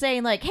letter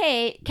saying, like,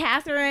 hey,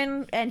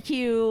 Katherine and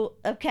Hugh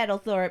of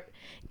Kettlethorpe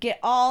get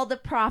all the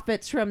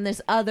profits from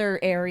this other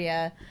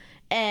area.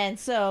 And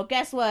so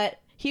guess what?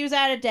 Hugh's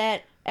out of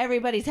debt.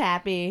 Everybody's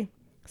happy.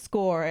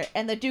 Score.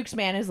 And the Duke's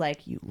man is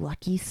like, you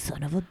lucky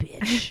son of a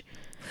bitch.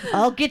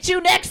 I'll get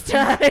you next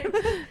time.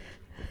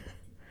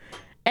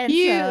 And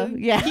you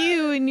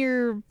and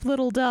your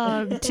little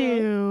dog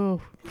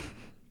too.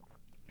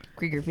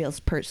 Krieger feels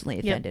personally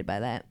offended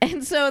by that.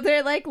 And so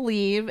they're like,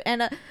 leave.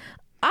 And I'm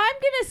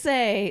gonna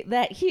say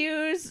that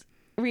Hugh's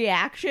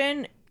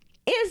reaction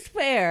is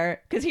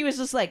fair, because he was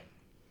just like,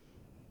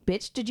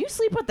 bitch, did you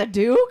sleep with the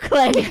Duke?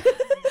 Like,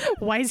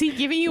 why is he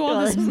giving you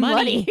all this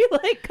money?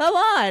 Like, come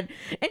on.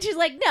 And she's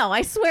like, no,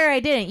 I swear I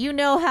didn't. You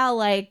know how,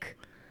 like,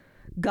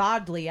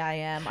 godly I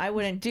am. I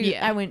wouldn't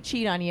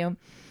cheat on you.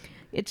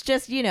 It's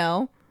just,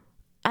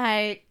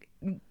 I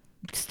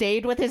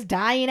stayed with his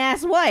dying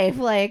ass wife.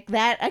 Like,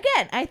 that,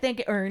 again, I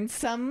think earns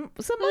some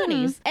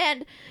monies.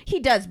 And he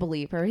does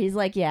believe her. He's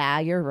like, yeah,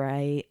 you're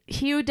right.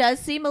 Hugh does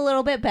seem a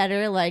little bit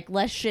better, like,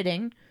 less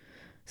shitting.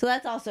 So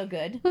that's also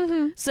good.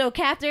 Mm-hmm. So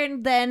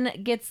Katherine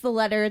then gets the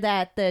letter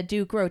that the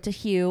Duke wrote to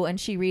Hugh, and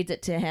she reads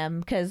it to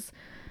him, because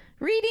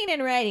reading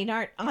and writing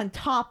aren't on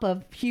top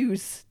of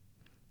Hugh's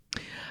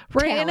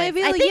right. talents. And I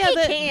feel he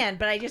can,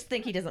 but I just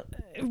think he doesn't.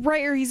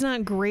 Right, or he's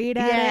not great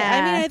at it.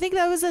 I mean, I think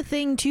that was a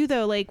thing too,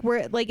 though. Like, where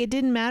it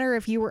didn't matter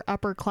if you were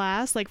upper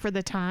class, like, for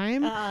the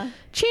time.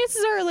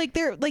 Chances are, like,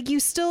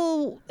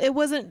 it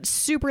wasn't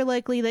super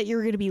likely that you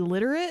were going to be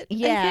literate.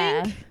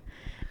 Yeah. I think.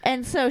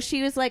 And so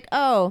she was like,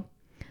 oh,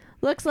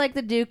 looks like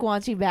the Duke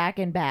wants you back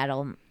in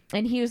battle.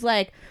 And he was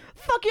like,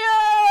 fuck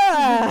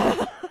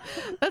yeah!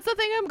 That's the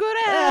thing I'm good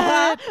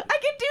at. I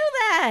can do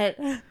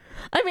that.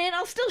 I mean,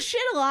 I'll still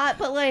shit a lot,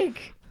 but,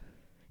 like,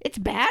 it's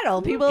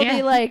battle. People will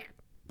be like,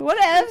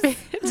 whatevs.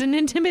 It's an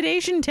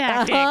intimidation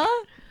tactic.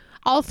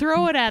 I'll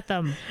throw it at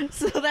them.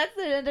 So that's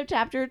the end of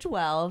chapter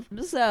 12.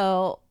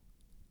 So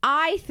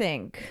I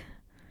think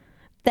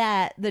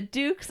that the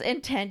Duke's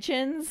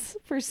intentions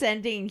for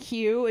sending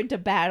Hugh into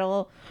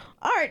battle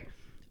aren't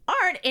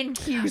in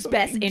Hugh's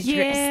best interests.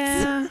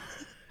 Yeah.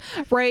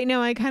 Right.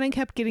 No, I kind of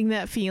kept getting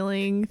that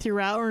feeling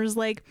throughout, where it was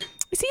like,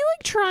 Is he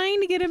like trying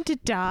to get him to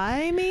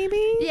die,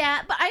 maybe? Yeah,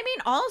 but I mean,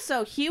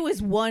 also, he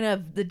was one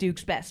of the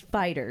Duke's best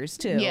fighters,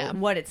 too. Yeah.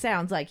 What it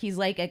sounds like. He's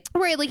like a...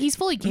 Right, like he's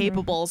fully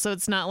capable, so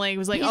it's not like it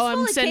was like, He's oh, I'm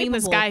fully sending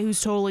this capable guy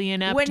who's totally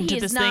inept when into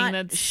he's this not thing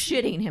that's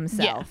shitting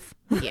himself.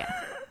 Yeah.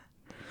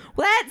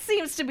 Well, that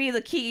seems to be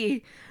the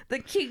key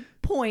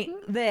point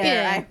there,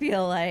 Yeah. I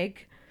feel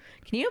like.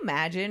 Can you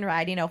imagine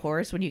riding a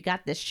horse when you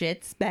got the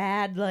shits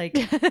bad? Like...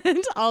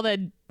 all that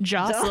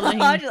jostling.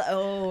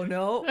 Oh,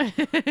 no.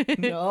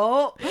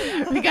 No.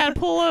 We gotta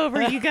pull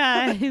over, you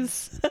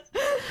guys.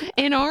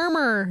 In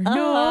armor.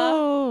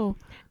 No.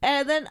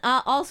 And then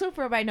also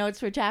for my notes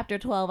for chapter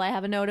 12, I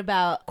have a note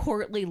about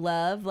courtly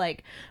love,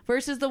 like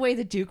versus the way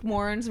the Duke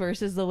mourns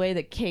versus the way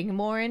the King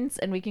mourns.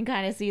 And we can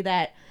kind of see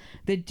that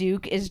the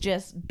Duke is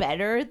just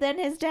better than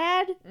his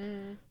dad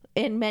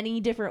in many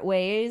different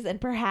ways.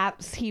 And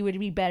perhaps he would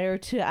be better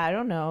to, I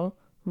don't know,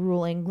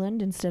 rule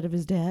England instead of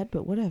his dad,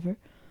 but whatever.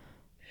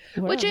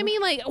 Which I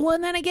mean, like, well,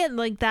 and then again,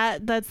 like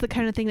that's the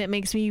kind of thing that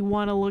makes me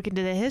want to look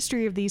into the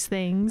history of these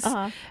things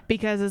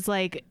because it's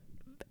like,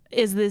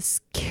 is this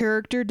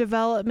character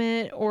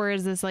development or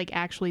is this like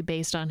actually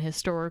based on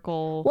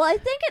historical Well, I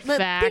think the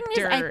thing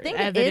is, I think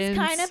evidence? it is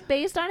kind of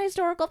based on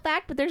historical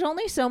fact, but there's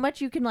only so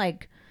much you can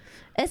like,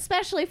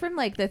 especially from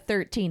like the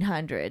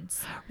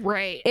 1300s.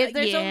 Right.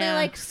 There's only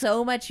like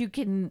so much you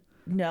can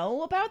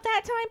know about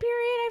that time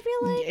period, I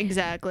feel like.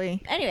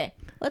 Exactly. Anyway,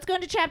 let's go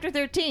into chapter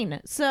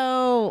 13.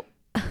 So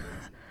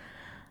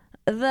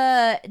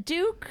the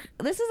Duke,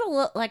 this is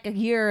like a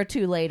year or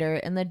two later,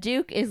 and the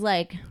Duke is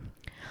like,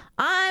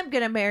 I'm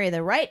gonna marry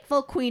the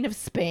rightful Queen of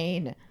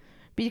Spain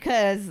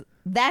because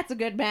that's a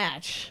good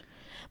match.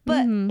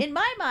 But in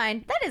my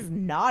mind, that is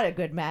not a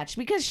good match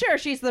because sure,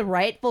 she's the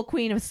rightful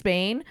Queen of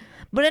Spain,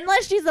 but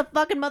unless she's the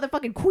fucking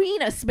motherfucking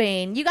Queen of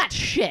Spain, you got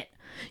shit.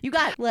 You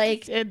got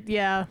like,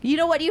 you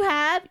know what you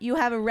have? You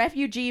have a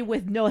refugee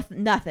with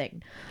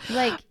nothing.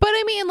 Like, but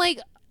I mean, like,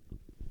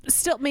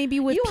 still maybe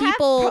with you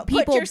people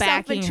put yourself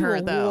backing into her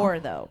a though. war,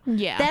 though.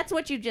 Yeah, that's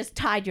what you just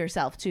tied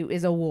yourself to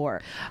is a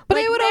war. But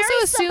like, I would marry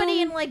also assume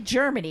somebody in like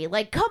Germany.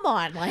 Like, come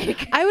on,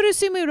 like I would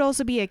assume it would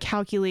also be a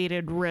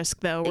calculated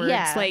risk though, where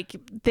it's like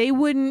they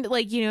wouldn't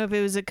like if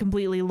it was a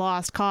completely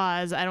lost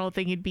cause. I don't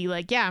think it'd be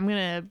like I'm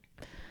gonna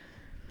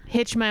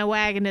hitch my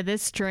wagon to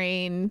this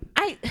train.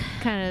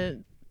 Kind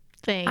of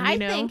thing. I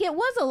think it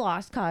was a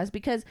lost cause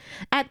because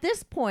at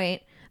this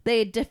point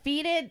they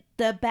defeated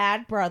the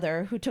bad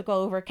brother who took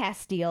over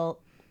Castile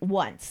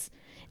once.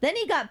 Then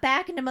he got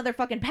back into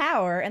motherfucking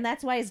power, and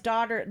that's why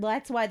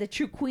that's why the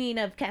true queen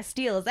of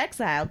Castile is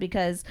exiled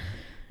because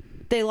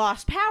they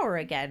lost power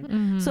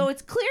again. So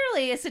it's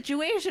clearly a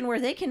situation where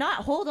they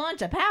cannot hold on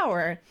to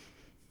power,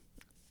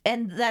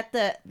 and that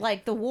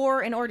the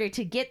war in order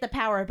to get the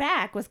power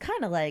back was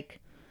kind of like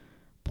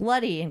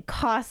bloody and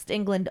cost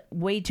England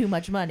way too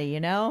much money,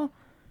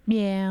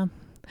 Yeah.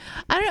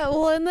 I don't know.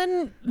 Well, and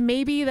then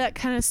maybe that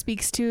kind of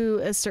speaks to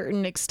a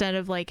certain extent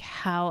of like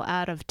how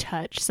out of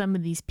touch some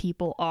of these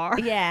people are.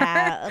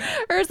 Yeah.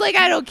 Or it's like,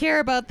 I don't care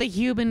about the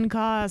human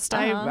cost.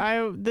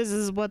 This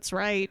is what's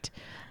right.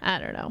 I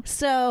don't know.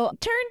 So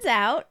turns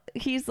out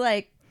he's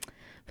like,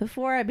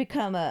 before I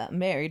become a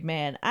married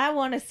man, I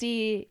want to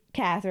see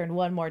Katherine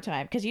one more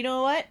time. Because you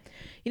know what?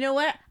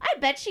 I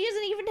bet she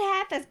isn't even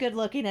half as good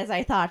looking as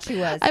I thought she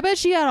was. I bet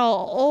she got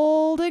all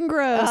old and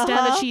gross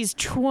now that she's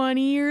 20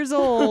 years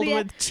old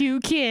with 2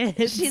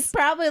 kids. She's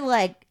probably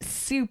like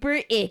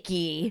super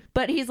icky.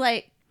 But he's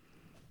like,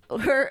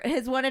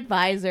 his one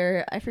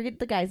advisor, I forget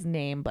the guy's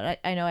name, but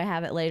I know I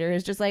have it later,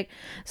 is just like,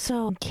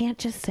 so you can't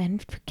just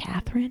send for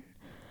Katherine?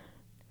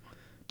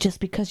 Just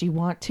because you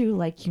want to,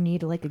 like you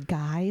need like a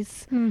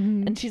guise.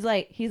 And he's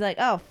like,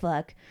 oh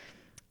fuck,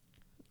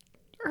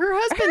 her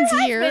husband's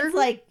here,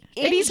 like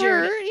injured. And he's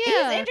hurt.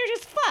 Yeah, he's injured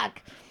as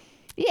fuck.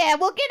 Yeah,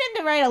 we'll get him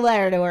to write a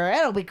letter to her.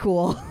 It'll be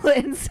cool.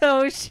 And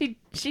so she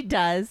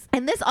does.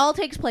 And this all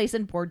takes place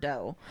in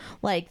Bordeaux.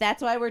 Like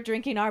that's why we're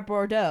drinking our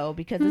Bordeaux,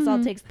 because this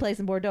all takes place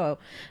in Bordeaux.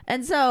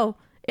 And so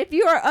if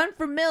you are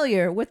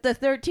unfamiliar with the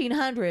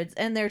 1300s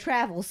and their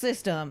travel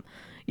system,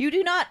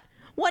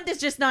 one does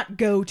just not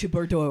go to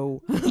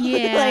Bordeaux.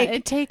 Yeah, like,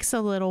 it takes a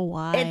little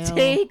while. It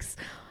takes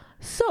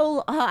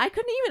so... I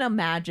couldn't even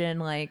imagine,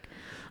 like,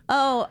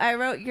 oh, I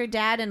wrote your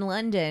dad in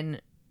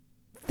London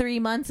 3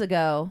 months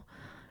ago.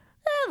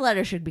 That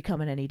letter should be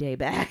coming any day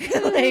back.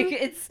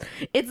 Like,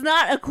 it's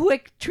not a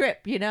quick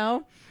trip,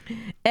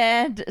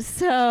 And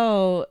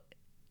so,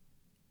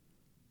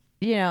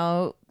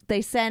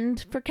 they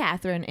send for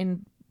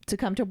Katherine to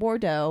come to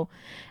Bordeaux,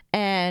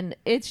 and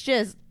it's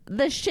just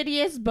the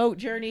shittiest boat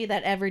journey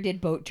that ever did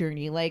boat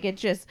journey. Like,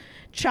 it's just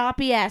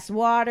choppy ass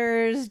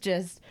waters,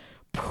 just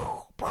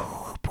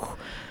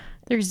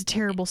there's a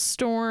terrible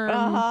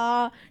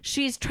storm.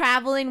 She's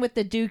traveling with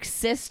the Duke's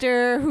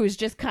sister, who's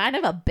just kind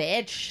of a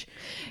bitch.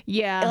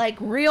 Yeah, like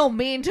real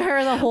mean to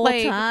her the whole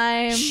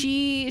time.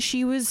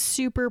 She was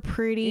super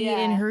pretty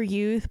in her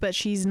youth, but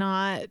she's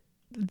not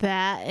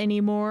that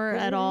anymore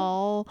at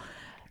all.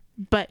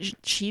 but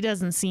she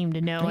doesn't seem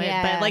to know it.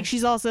 But like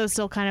she's also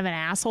still kind of an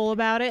asshole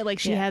about it. Like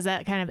she has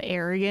that kind of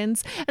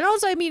arrogance. And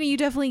also, I mean, you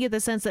definitely get the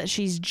sense that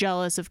she's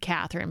jealous of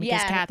Katherine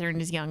because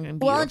Katherine is young and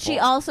beautiful. Well, and she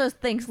also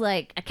thinks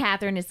like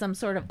Katherine is some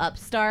sort of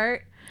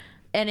upstart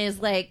and is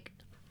like,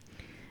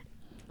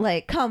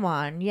 come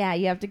on, you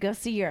have to go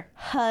see your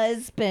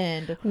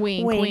husband.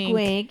 Wink, wink, wink.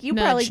 wink. You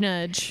nudge, probably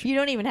nudge. You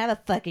don't even have a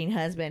fucking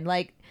husband.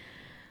 Like,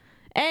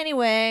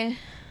 anyway,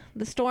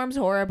 the storm's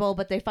horrible,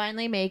 but they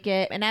finally make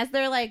it. And as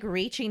they're like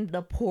reaching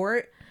the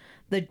port,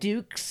 the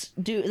Duke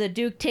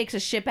takes a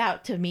ship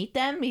out to meet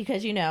them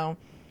because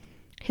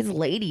his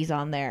lady's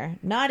on there,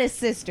 not his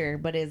sister,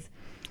 but his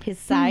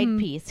side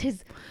piece,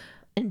 his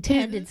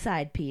intended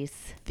side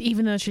piece.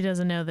 Even though she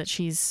doesn't know that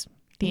she's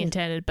the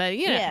intended, but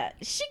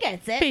she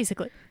gets it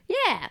basically.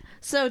 Yeah.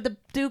 So the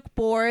Duke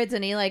boards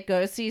and he like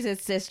goes sees his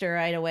sister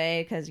right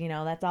away because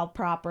that's all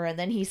proper, and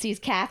then he sees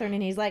Katherine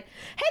and he's like,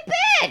 "Hey,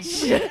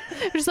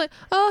 bitch!" Just like,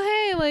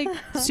 "Oh, hey," like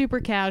super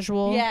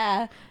casual.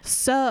 Yeah.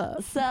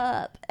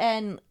 Sup.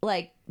 And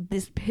like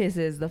this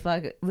pisses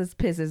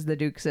the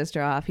Duke's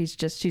sister off. She's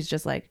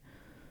just like,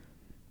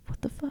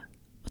 "What the fuck?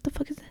 What the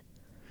fuck is that?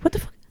 What the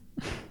fuck?"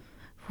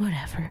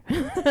 Whatever.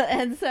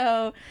 And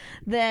so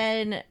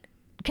then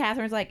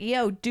Katherine's like,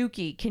 "Yo,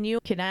 Dookie,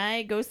 can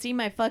I go see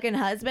my fucking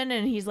husband?"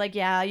 And he's like,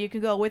 "Yeah, you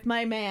can go with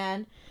my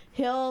man.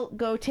 He'll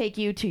go take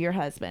you to your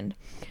husband."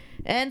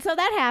 And so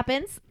that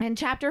happens. In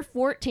chapter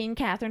 14,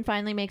 Katherine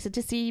finally makes it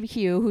to see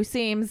Hugh, who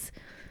seems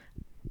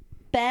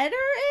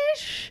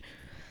better-ish.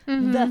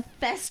 Mm-hmm. The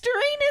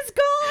festering is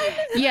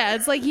gone. Yeah,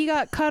 it's like he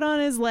got cut on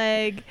his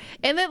leg,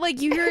 and then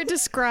like you hear it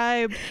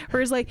described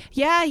where it's like,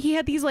 yeah, he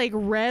had these like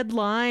red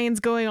lines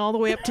going all the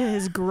way up to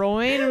his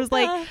groin. It was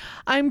like,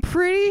 I'm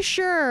pretty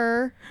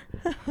sure,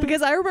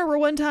 because I remember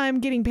one time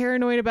getting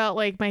paranoid about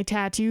like my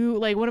tattoo,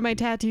 like one of my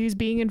tattoos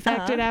being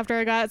infected after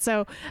I got.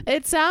 So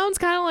it sounds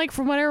kind of like,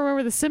 from what I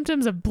remember, the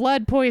symptoms of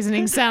blood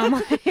poisoning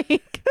sound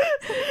like.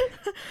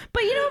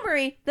 But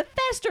Marie, the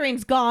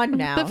festering's gone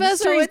now. The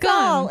festering's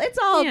gone. It's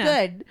all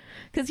good.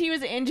 Because he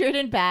was injured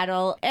in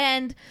battle.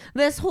 And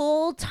this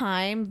whole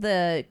time,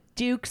 the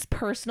Duke's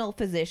personal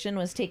physician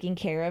was taking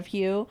care of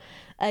Hugh.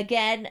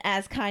 Again,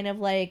 as kind of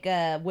like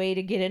a way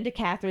to get into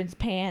Katherine's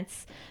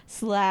pants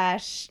 / a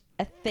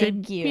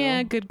thank you.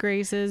 Yeah, good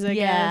graces, I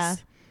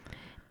guess.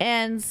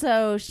 And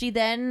so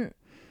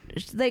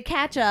they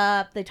catch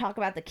up. They talk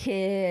about the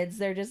kids.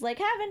 They're just like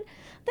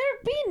they're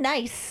being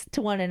nice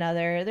to one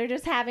another. They're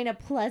just having a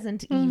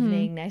pleasant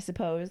evening, I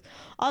suppose.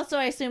 Also,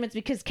 I assume it's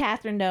because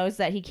Katherine knows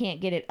that he can't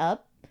get it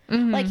up.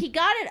 Mm-hmm. Like, he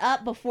got it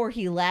up before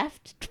he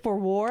left for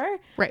war.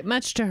 Right,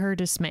 much to her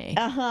dismay.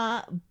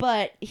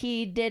 But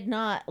he did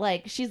not,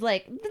 like, she's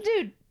like,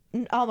 the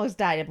dude almost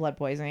died of blood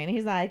poisoning.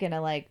 He's not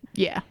gonna, like...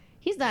 Yeah.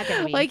 He's not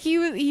gonna be... Like, he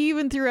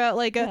even threw out,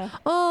 like,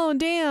 oh,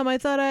 damn, I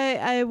thought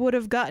I would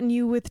have gotten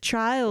you with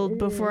child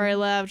before I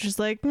left. Just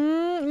like,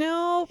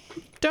 no,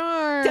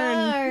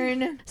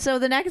 darn. So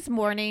the next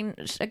morning,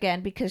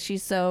 again, because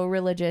she's so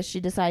religious,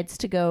 she decides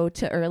to go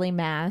to early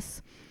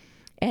mass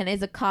and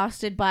is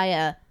accosted by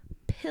a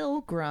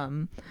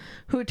pilgrim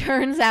who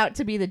turns out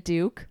to be the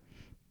Duke.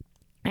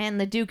 And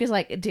the Duke is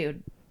like,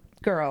 "Dude,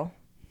 girl,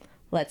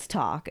 let's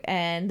talk."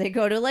 And they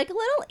go to like a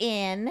little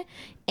inn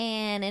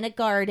and in a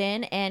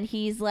garden, and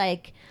he's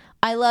like,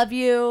 "I love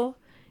you.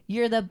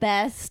 You're the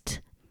best."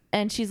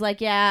 And she's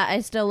like, "Yeah, I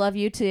still love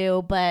you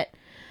too. But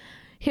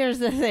here's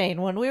the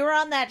thing. When we were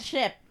on that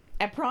ship,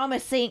 I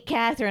promised St.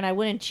 Katherine I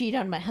wouldn't cheat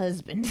on my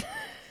husband."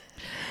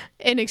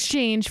 In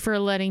exchange for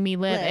letting me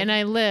live. And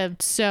I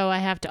lived, so I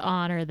have to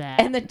honor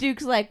that. And the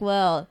Duke's like,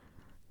 "Well,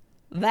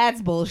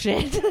 that's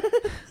bullshit."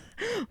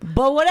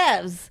 But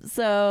whatevs.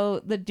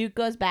 So the Duke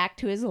goes back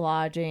to his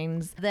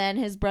lodgings. Then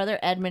his brother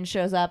Edmund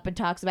shows up and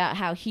talks about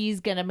how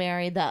he's going to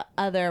marry the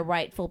other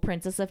rightful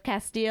princess of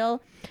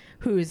Castile,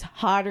 who's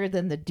hotter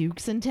than the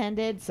Duke's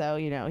intended. So,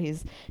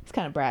 he's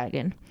kind of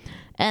bragging.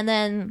 And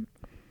then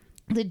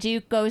the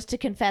Duke goes to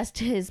confess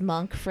to his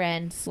monk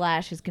friend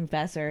 / his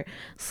confessor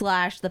 /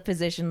 the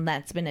physician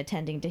that's been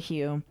attending to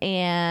Hugh.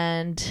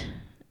 And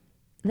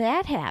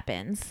that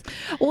happens.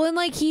 Well, and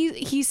like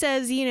he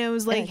says, it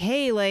was like,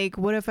 hey, like,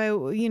 what if it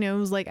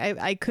was like,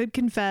 I could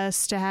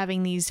confess to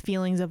having these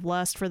feelings of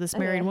lust for this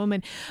married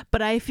woman,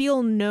 but I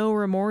feel no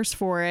remorse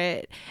for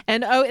it.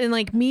 And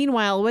like,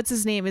 meanwhile, what's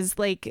his name is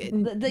like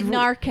the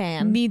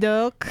Narcan,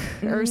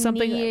 Nidok or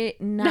something,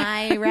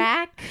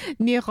 Nirac,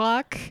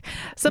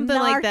 something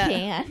Narcan. Like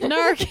that.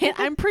 Narcan.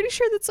 I'm pretty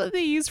sure that's what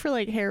they use for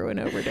like heroin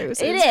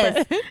overdoses.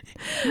 It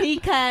is. He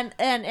can,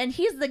 and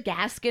he's the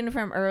Gascon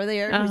from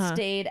earlier who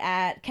stayed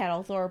at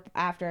Kettlethorpe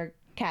after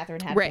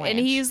Katherine had Blanche. And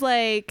he's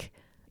like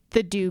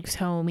the Duke's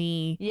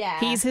homie. Yeah.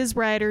 He's his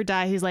ride or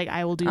die. He's like,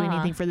 I will do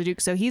anything for the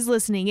Duke. So he's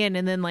listening in,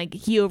 and then like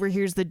he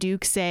overhears the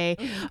Duke say,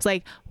 it's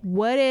like,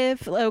 what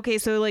if, okay,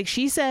 so like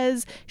she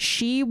says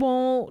she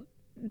won't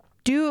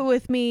do it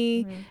with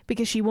me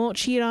because she won't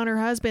cheat on her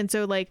husband.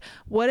 So like,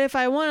 what if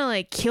I want to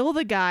like kill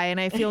the guy and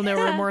I feel no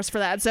remorse for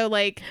that? So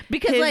like,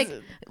 because like,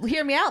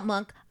 hear me out,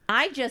 monk.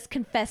 I just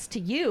confessed to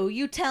you.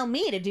 You tell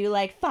me to do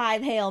like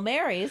 5 Hail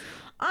Marys.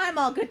 I'm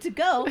all good to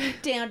go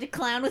down to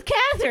clown with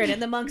Catherine.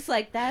 And the monk's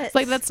like,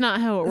 that's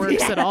not how it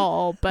works at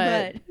all.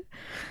 But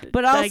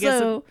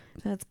also,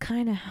 that's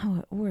kind of how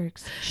it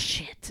works.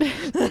 Shit.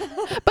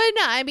 But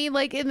no, I mean,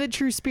 like, in the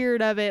true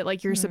spirit of it,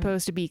 like, you're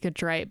supposed to be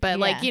contrite. But,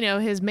 like, you know,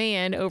 his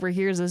man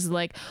overhears this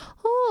like,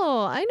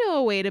 oh, I know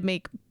a way to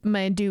make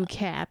my Duke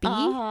happy.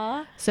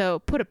 So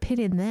put a pin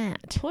in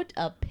that. Put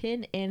a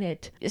pin in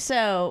it.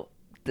 So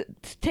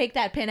take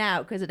that pin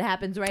out because it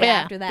happens right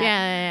after that.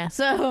 Yeah.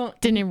 So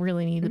didn't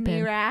really need the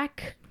pin.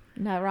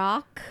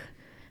 Narak,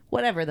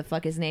 whatever the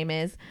fuck his name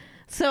is.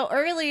 So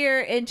earlier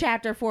in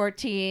chapter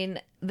 14,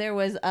 there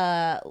was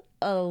a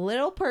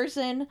little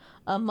person,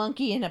 a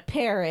monkey, and a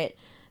parrot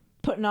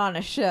putting on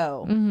a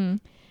show. Mm-hmm.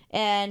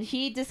 And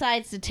he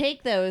decides to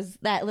take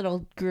that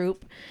little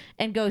group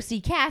and go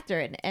see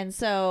Catherine. And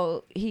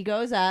so he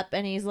goes up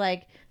and he's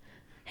like,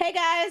 hey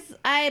guys,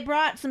 I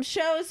brought some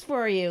shows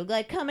for you.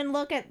 Like, come and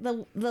look at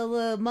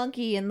the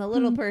monkey and the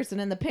little person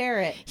and the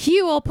parrot.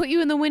 Hugh, I'll put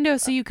you in the window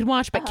so you can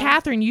watch. But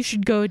Catherine, you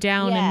should go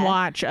down and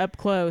watch up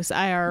close,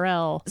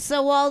 IRL.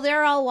 So while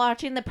they're all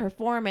watching the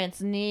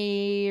performance,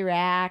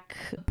 Nirak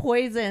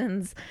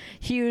poisons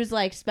Hugh's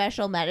like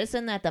special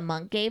medicine that the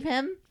monk gave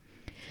him.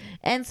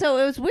 And so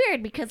it was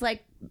weird because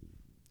like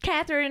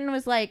Catherine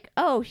was like,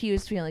 oh, he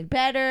was feeling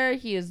better.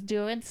 He was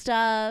doing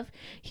stuff.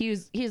 He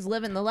was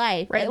living the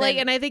life. Right.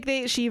 And I think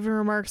she even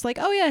remarks like,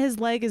 oh, yeah, his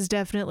leg is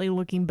definitely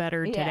looking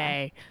better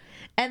today.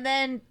 And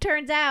then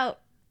turns out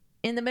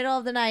in the middle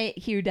of the night,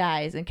 Hugh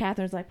dies. And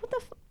Catherine's like, what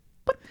the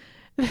fuck?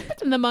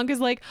 And the monk is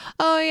like,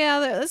 oh,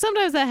 yeah,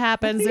 sometimes that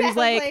happens. There's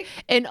like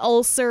an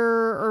ulcer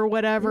or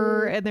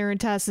whatever in their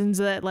intestines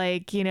that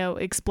like, you know,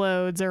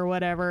 explodes or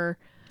whatever.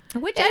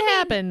 Which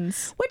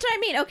happens. Which I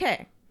mean,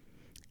 okay.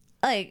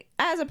 Like,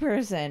 as a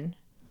person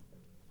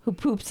who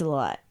poops a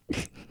lot,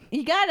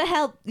 you gotta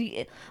help.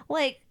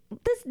 Like,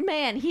 this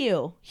man,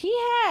 Hugh, he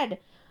had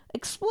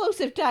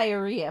explosive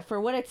diarrhea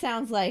for what it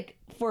sounds like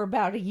for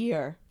about a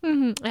year.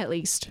 Mm-hmm, at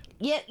least.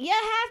 Yeah,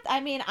 I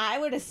mean, I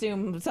would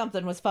assume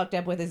something was fucked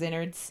up with his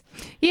innards.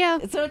 Yeah.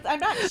 So I'm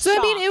not shocked. So, I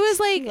mean, it was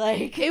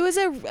like it was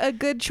a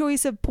good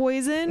choice of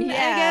poison, I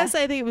guess.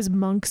 I think it was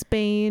monk's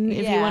bane,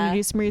 if you want to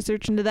do some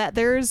research into that.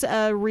 There's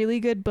a really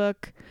good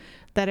book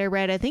that I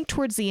read, I think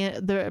towards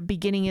the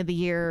beginning of the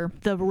year,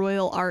 The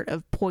Royal Art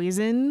of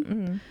Poison.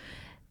 Mm-hmm.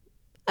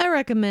 I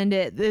recommend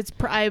it.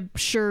 I'm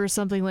sure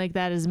something like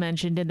that is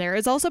mentioned in there.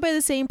 It's also by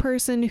the same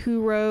person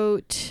who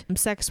wrote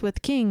Sex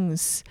with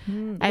Kings.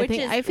 I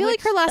feel like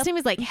her last name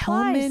is like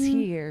Hellman.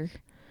 Here.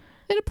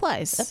 It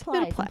applies.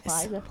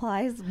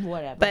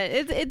 Whatever. But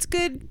it's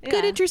good,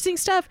 interesting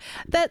stuff.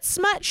 That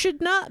smut should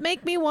not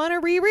make me want to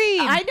reread.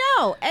 I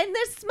know. And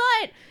this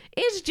smut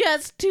is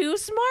just too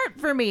smart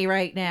for me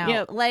right now.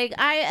 Yep. Like,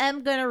 I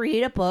am going to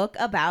read a book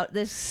about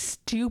this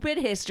stupid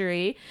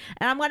history,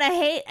 and I'm going to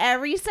hate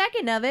every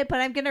second of it,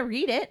 but I'm going to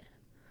read it.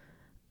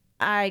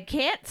 I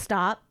can't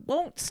stop,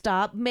 won't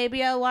stop.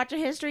 Maybe I'll watch a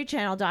History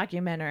Channel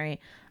documentary.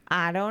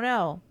 I don't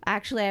know.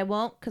 Actually, I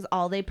won't, because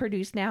all they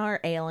produce now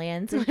are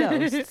aliens and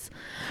ghosts.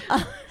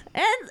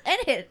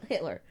 And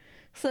Hitler.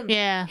 Some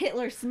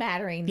Hitler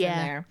smatterings in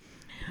there.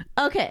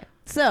 Okay,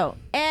 so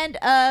end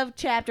of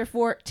chapter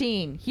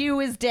 14. Hugh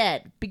is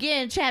dead.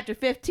 Begin chapter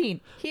 15.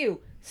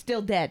 Hugh,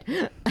 still dead.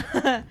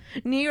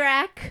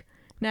 Nirak,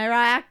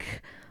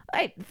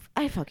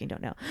 I fucking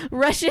don't know.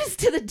 Rushes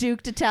to the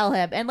Duke to tell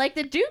him. And like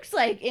the Duke's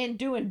like in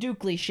doing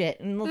Dukely shit.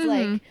 And was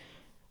like,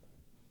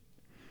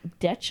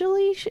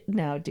 Detchely shit?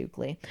 No,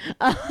 Dukely.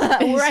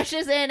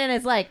 Rushes in and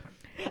is like,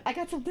 I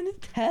got something to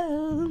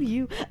tell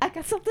you. I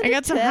got some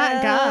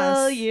hot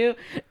goss. You.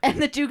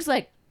 And the Duke's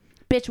like,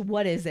 bitch,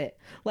 what is it?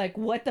 Like,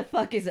 what the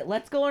fuck is it?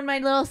 Let's go in my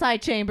little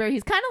side chamber.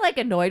 He's kind of like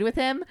annoyed with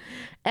him.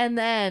 And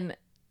then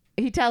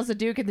he tells the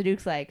Duke, and the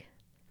Duke's like,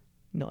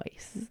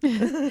 nice.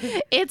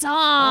 It's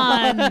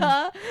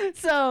on.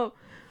 So,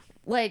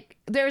 like,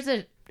 there's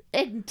a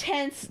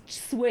intense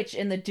switch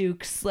in the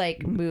Duke's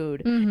like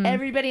mood. Mm-hmm.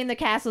 Everybody in the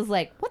castle's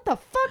like, what the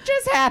fuck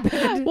just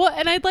happened? Well,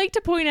 and I'd like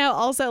to point out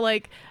also,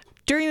 like,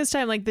 during this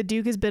time, like, the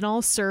Duke has been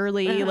all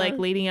surly, like,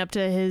 leading up to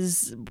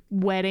his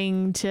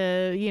wedding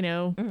to, you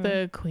know,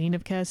 the Queen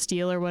of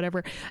Castile or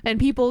whatever. And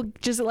people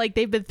just, like,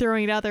 they've been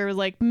throwing it out there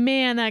like,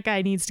 man, that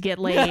guy needs to get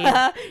laid.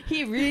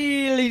 He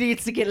really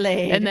needs to get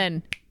laid. And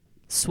then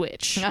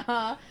switch.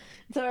 So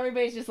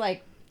everybody's just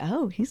like,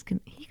 oh, he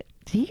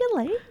got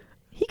laid?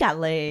 He got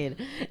laid.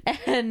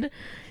 And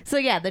so,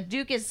 yeah, the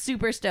Duke is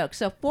super stoked.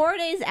 So 4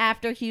 days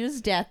after Hugh's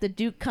death, the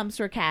Duke comes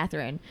for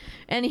Catherine.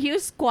 And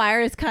Hugh's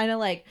squire is kind of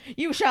like,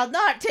 you shall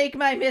not take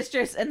my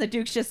mistress. And the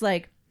Duke's just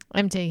like,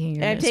 I'm taking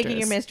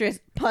your mistress.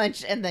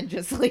 Punch, and then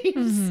just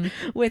leaves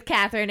with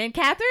Catherine. And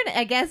Catherine,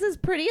 I guess, is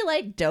pretty,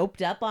 like,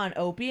 doped up on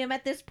opium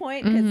at this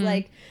point. Because,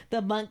 like,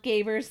 the monk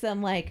gave her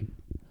some, like,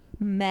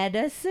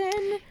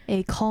 medicine.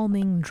 A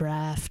calming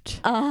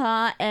draft.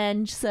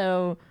 And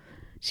so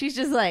she's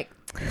just like,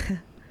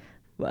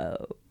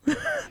 whoa.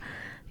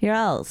 You're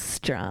all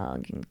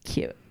strong and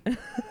cute.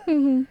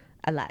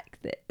 I like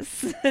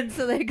this. And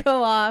so they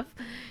go off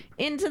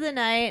into the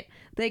night.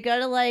 They go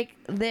to like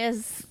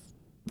this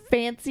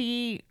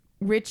fancy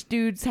rich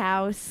dude's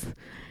house,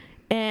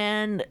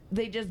 and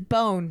they just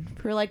bone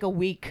for like a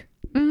week.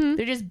 Mm-hmm.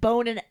 They're just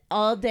boning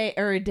all day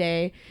every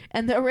day,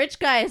 and the rich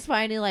guy is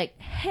finally like,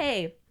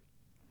 hey,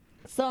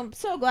 so I'm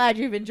so glad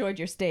you've enjoyed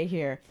your stay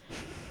here.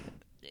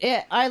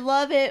 I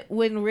love it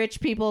when rich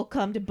people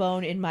come to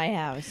bone in my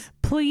house.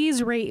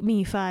 Please rate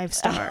me 5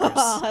 stars.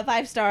 A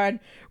 5-star on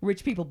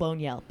rich people bone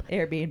Yelp,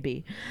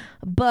 Airbnb.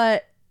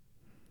 But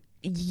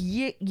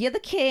you're the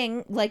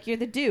king, like you're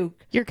the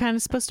duke. You're kind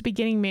of supposed to be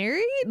getting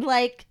married?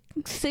 Like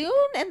soon,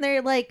 and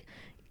they're like,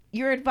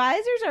 your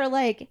advisors are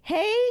like,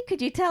 hey,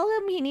 could you tell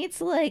him he needs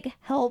to like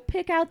help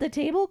pick out the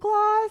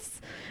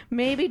tablecloths?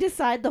 Maybe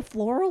decide the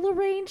floral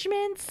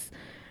arrangements?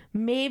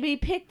 Maybe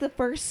pick the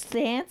first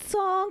dance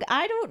song?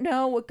 I don't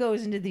know what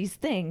goes into these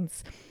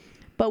things,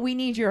 but we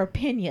need your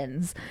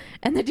opinions.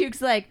 And the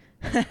Duke's like,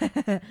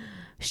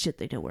 shit,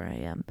 they know where I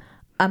am.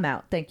 I'm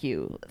out. Thank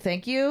you.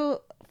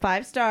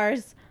 5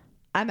 stars.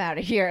 I'm out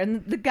of here.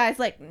 And the guy's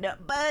like, no,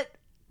 but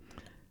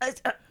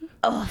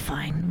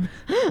fine.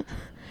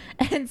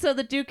 And so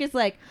the Duke is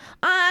like,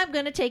 I'm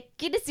going to take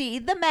you to see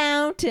the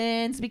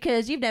mountains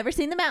because you've never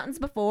seen the mountains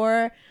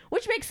before,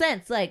 which makes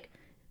sense. Like,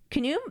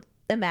 can you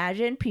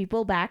imagine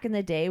people back in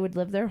the day would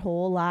live their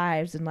whole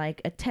lives in like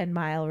a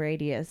 10-mile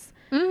radius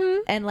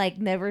and like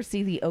never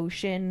see the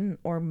ocean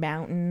or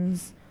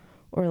mountains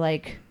or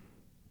like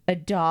a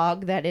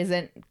dog that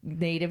isn't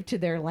native to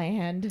their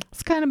land?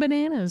 It's kind of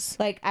bananas.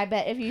 Like, I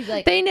bet if you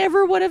like, they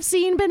never would have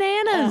seen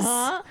bananas.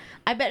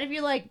 I bet if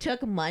you like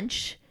took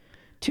Munch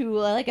to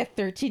like a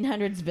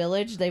 1300s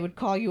village, they would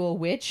call you a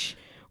witch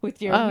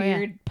with your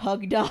weird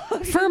pug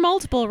dog. For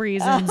multiple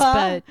reasons,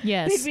 but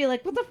yes. They'd be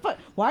like, what the fuck?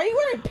 Why are you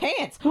wearing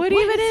pants? What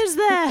even is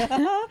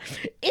that?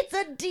 It's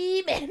a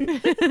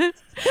demon.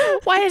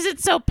 Why is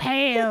it so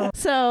pale?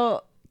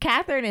 So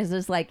Katherine is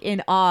just like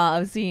in awe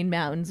of seeing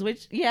mountains,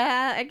 which,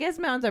 yeah, I guess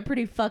mountains are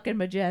pretty fucking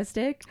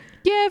majestic.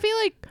 Yeah, I feel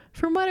like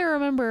from what I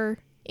remember,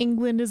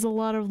 England is a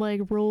lot of like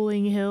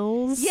rolling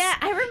hills. Yeah,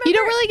 I remember. You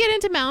don't really get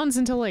into mountains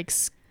until like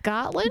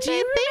Scotland. Do you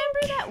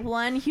remember that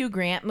one Hugh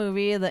Grant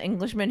movie, The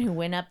Englishman Who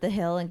Went Up the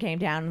Hill and Came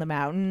Down the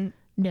Mountain?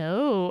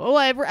 No. Oh,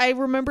 I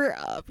remember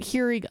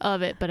hearing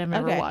of it, but I've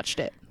never watched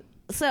it.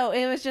 So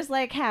it was just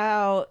like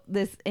how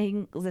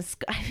he was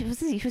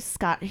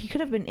Scott. He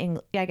could have been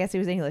English. Yeah, I guess he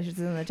was English. It's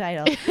in the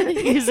title.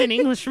 He's an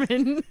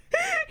Englishman.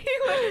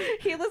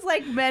 he was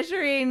like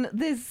measuring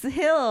this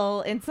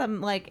hill in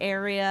some like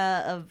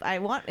area of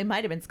it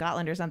might have been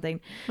Scotland or something,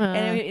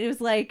 and it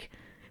was like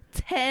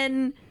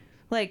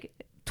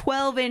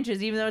 12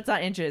 inches, even though it's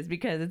not inches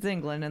because it's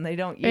England and they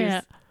don't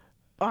use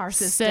our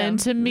system.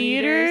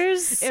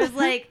 Centimeters. It was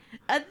like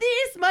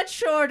this much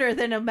shorter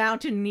than a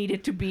mountain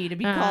needed to be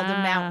called a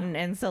mountain,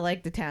 and so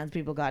like the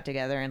townspeople got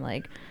together and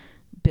like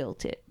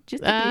built it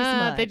just to be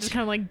smart. They just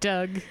kind of like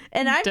dug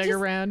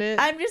around it.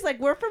 I'm just like,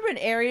 we're from an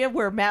area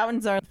where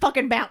mountains are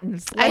fucking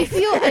mountains. Like,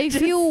 I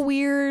feel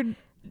weird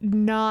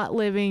not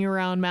living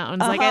around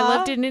mountains. Like I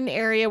lived in an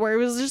area where it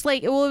was just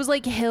like, it was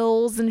like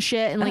hills and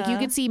shit, and like you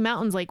could see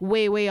mountains like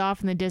way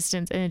off in the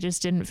distance, and it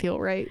just didn't feel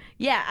right.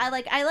 Yeah,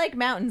 I like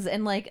mountains,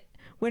 and like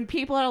when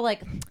people are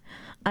like,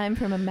 I'm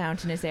from a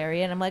mountainous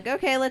area, and I'm like,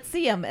 okay, let's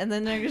see them, and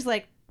then they're just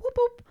like, whoop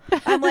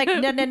whoop. I'm like,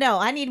 no,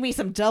 I need me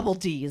some double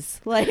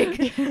D's.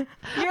 Like, your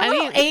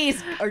little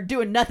A's are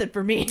doing nothing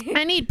for me.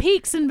 I need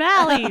peaks and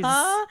valleys.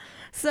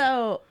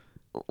 So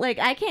like,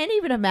 I can't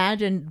even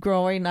imagine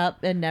growing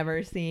up and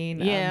never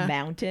seeing a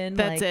mountain.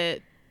 That's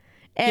it.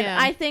 And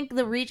I think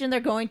the region they're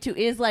going to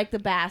is like the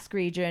Basque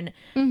region.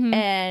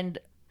 And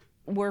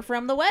we're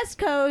from the West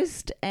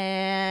Coast,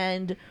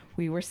 and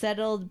we were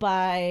settled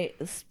by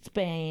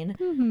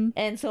Spain.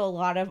 And so a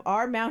lot of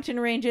our mountain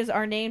ranges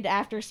are named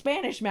after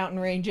Spanish mountain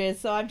ranges.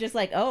 So I'm just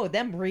like, oh,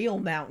 them real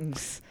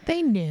mountains.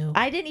 They knew.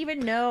 I don't even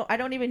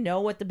know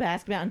what the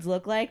Basque Mountains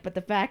look like, but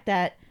the fact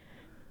that,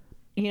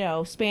 you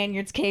know,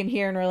 Spaniards came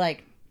here and were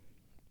like,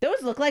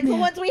 those look like the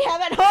ones we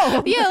have at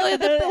home. Yeah, like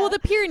the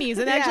Pyrenees.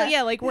 And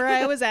actually, like where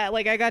I was at,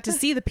 like I got to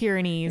see the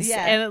Pyrenees.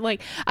 Yeah. And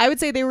like I would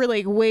say they were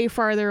like way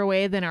farther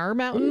away than our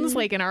mountains,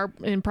 like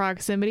in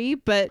proximity.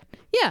 But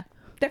yeah,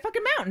 they're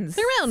fucking mountains.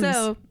 They're mountains.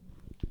 So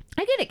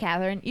I get it,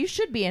 Catherine. You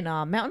should be in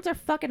awe. Mountains are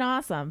fucking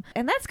awesome.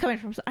 And that's coming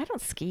from, I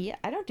don't ski.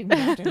 I don't do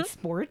mountain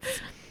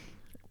sports.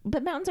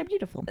 But mountains are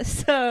beautiful.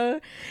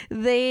 So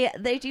they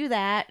do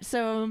that.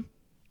 So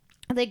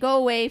they go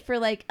away for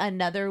like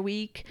another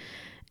week.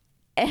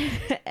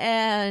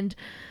 And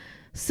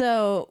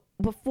so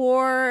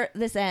before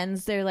this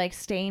ends, they're like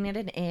staying at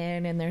an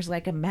inn, and there's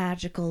like a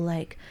magical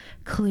like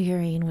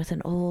clearing with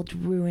an old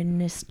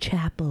ruinous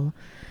chapel,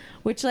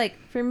 which like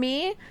for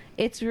me,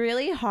 it's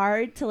really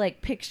hard to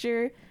like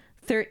picture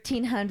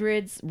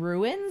 1300s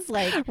ruins,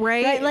 like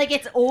right? Like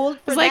it's old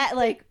for that,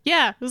 like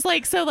it was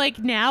like, so like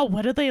now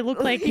what do they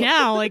look like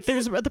now? Like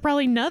there's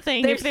probably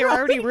nothing if they were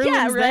already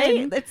ruins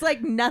then. It's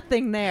like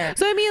nothing there.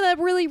 So I mean, that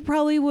really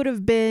probably would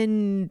have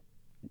been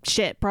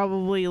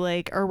probably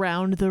like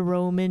around the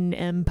Roman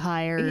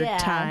Empire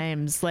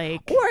times,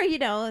 like, or you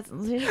know, or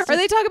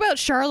they talk about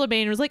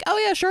Charlemagne. It was like, oh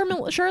yeah,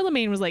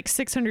 Charlemagne was like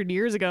 600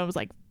 years ago. It was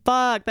like,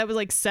 fuck? That was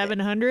like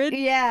 700?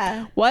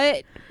 Yeah.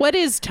 What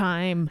is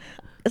time?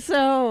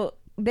 So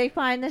they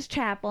find this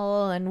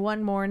chapel, and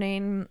one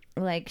morning,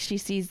 like, she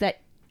sees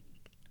that,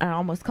 I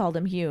almost called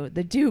him Hugh,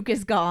 the Duke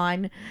is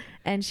gone,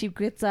 and she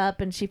gets up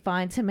and she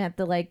finds him at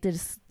the, like,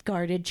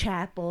 discarded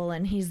chapel,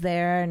 and he's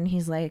there, and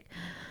he's like,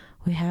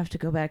 we have to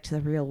go back to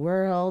the real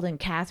world. And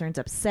Catherine's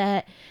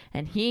upset,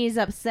 and he's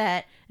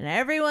upset, and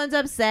everyone's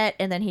upset.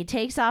 And then he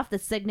takes off the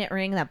signet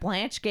ring that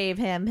Blanche gave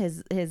him,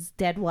 his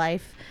dead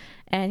wife,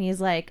 and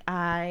he's like,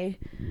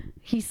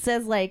 he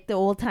says, like, the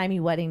old-timey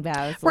wedding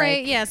vows. Right,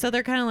 like, yeah, so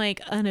they're kind of,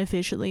 like,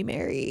 unofficially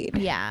married.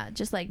 yeah,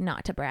 just, like,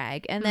 not to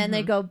brag. And then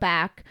they go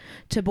back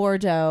to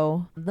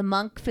Bordeaux. The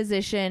monk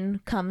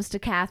physician comes to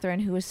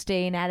Catherine, who is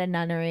staying at a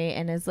nunnery,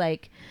 and is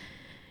like,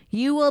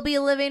 you will be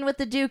living with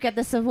the Duke at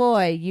the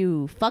Savoy,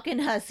 you fucking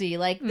hussy.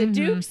 Like, the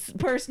Duke's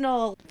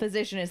personal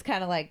physician is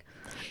kind of, like,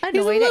 annoyed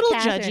he's a little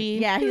at Catherine. judgy.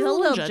 Yeah, he's a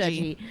little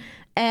judgy.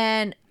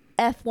 And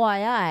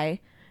FYI,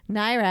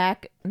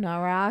 Narak,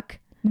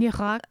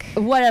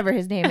 whatever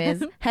his name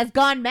is, has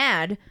gone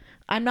mad.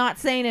 I'm not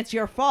saying it's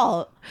your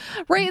fault,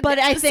 right? But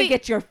I think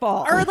it's your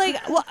fault. Or like,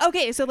 well,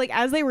 okay, so like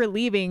as they were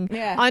leaving,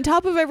 yeah, on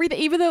top of everything,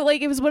 even though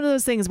like it was one of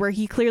those things where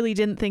he clearly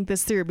didn't think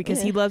this through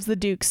because he loves the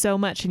Duke so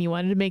much and he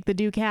wanted to make the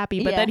Duke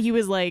happy, but then he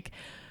was like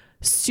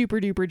super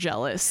duper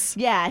jealous.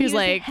 Yeah, he was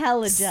like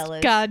hella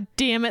jealous. God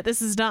damn it,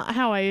 this is not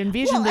how I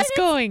envisioned this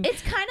going.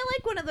 It's kind of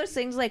like one of those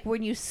things, like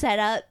when you set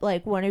up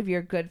like one of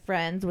your good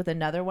friends with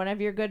another one of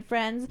your good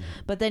friends,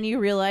 but then you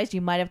realize you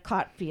might have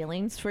caught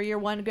feelings for your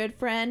one good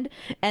friend,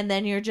 and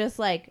then you're just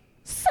like,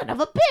 son of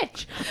a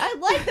bitch, I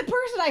like the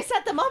person I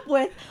set them up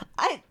with,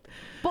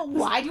 but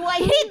why do I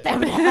hate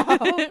them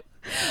now?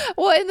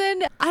 Well, and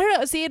then I don't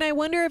know, see, and I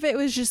wonder if it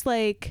was just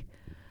like,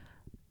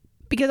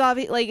 because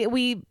obviously like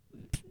we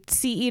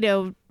see, you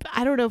know,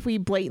 I don't know if we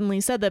blatantly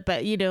said that,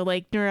 but you know,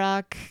 like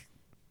Narak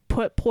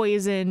put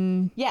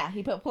poison. Yeah,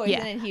 he put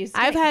poison in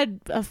Houston. I've had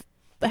a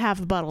half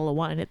a bottle of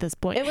wine at this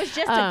point. It was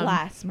just a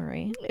glass,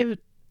 Marie.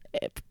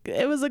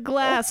 It was a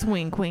glass.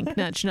 Wink wink,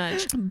 nudge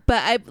nudge.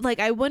 But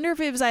I wonder if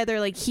it was either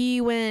like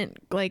he went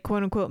like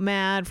quote unquote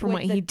mad from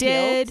what he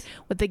did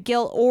with the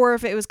guilt, or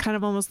if it was kind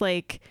of almost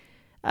like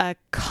a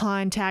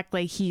contact,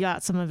 like he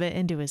got some of it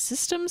into his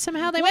system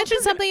somehow. They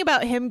mentioned something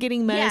about him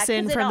getting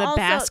medicine from the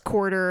Basque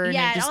Quarter, and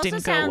it just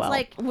didn't go well. It also sounds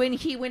like when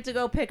he went to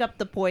go pick up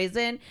the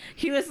poison,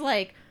 he was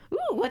like,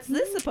 ooh, what's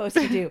this supposed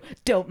to do?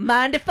 Don't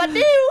mind if I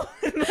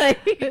do.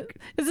 Like,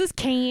 is this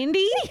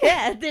candy?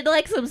 Yeah, did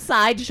like some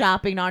side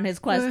shopping on his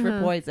quest for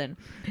poison.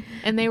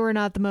 And they were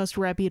not the most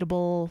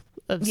reputable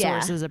of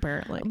sources,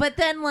 apparently. But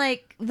then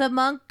like the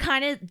monk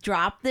kind of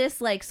dropped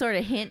this like sort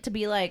of hint to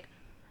be like,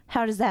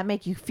 how does that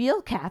make you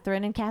feel,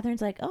 Catherine? And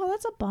Catherine's like, oh,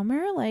 that's a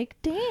bummer. Like,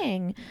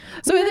 dang.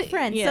 So we're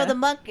friends. Yeah. So the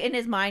monk in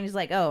his mind is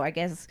like, oh, I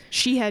guess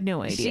she had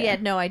no idea. She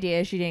had no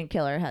idea she didn't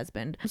kill her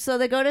husband. So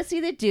they go to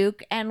see the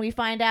Duke, and we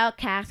find out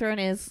Catherine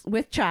is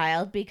with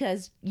child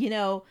because, you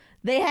know,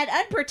 they had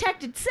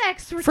unprotected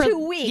sex for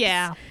 2 weeks.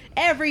 Yeah.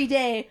 Every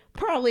day,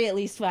 probably at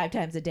least 5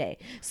 times a day.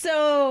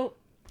 So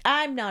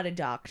I'm not a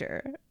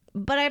doctor,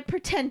 but I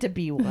pretend to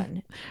be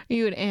one. Are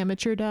you an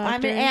amateur doctor?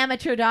 I'm an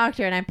amateur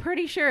doctor, and I'm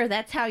pretty sure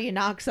that's how you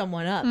knock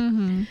someone up.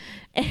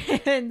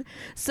 And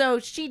so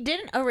she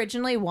didn't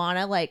originally want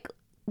to like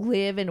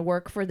live and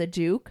work for the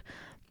Duke,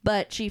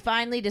 but she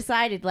finally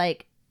decided,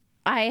 like,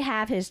 I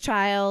have his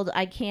child.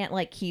 I can't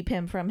like keep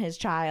him from his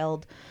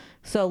child.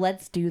 So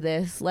let's do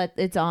this.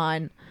 It's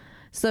on.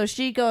 So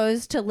she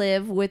goes to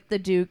live with the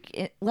Duke,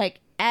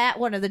 like at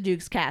one of the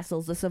Duke's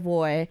castles, the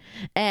Savoy,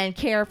 and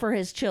care for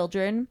his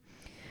children.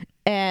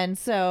 And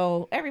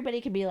so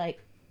everybody can be like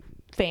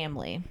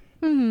family.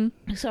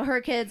 So her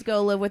kids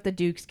go live with the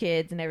Duke's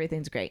kids, and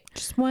everything's great.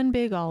 Just one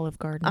big Olive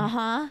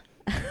Garden.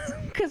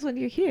 Because when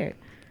you're here,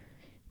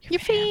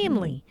 your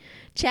family.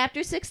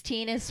 Chapter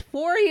 16 is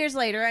 4 years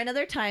later,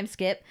 another time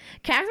skip.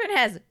 Catherine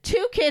has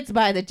 2 kids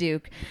by the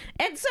Duke.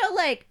 And so,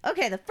 like,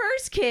 okay, the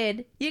first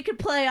kid you could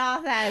play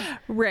off as,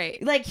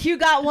 right, like, you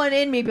got one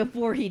in me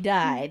before he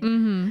died.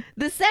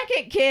 The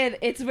second kid,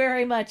 it's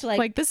very much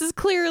like this is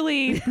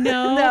clearly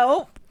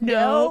no.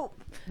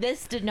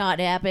 This did not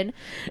happen.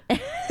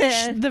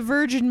 The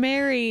Virgin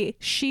Mary,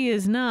 she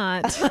is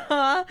not.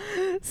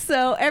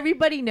 So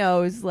everybody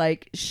knows,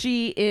 like,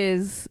 she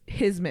is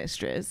his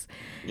mistress.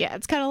 Yeah,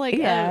 it's kind of like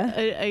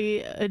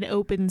an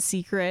open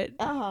secret.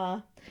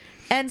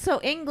 And so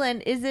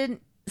England is in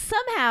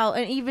somehow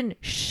an even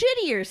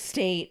shittier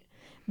state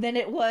than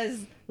it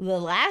was the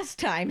last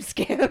time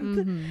skip,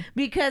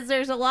 because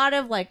there's a lot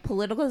of like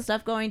political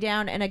stuff going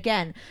down, and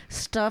again,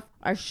 stuff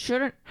I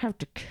shouldn't have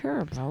to care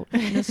about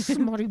in a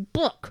smutty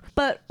book,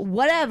 but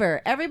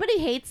whatever. Everybody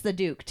hates the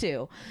Duke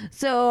too.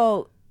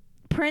 So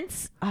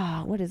Prince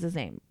what is his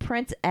name,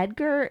 Prince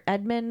Edward,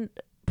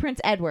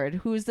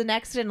 who's the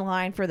next in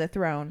line for the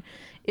throne,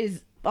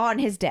 is on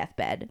his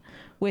deathbed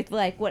with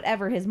like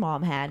whatever his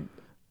mom had.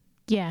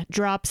 Yeah,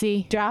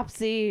 dropsy,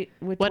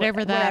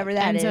 whatever that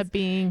ends is. Up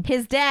being.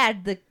 His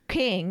dad, the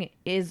king,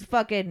 is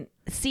fucking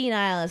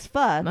senile as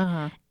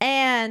fuck,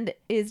 and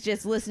is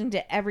just listening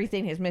to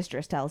everything his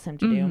mistress tells him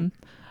to do.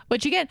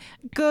 Which again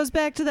goes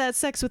back to that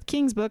Sex with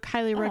Kings book.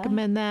 Highly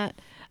recommend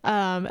that.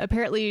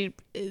 Apparently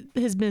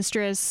his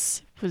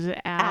mistress was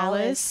it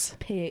Alice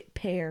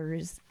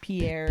Pears.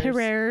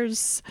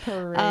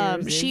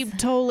 She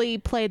totally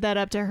played that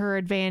up to her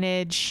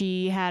advantage.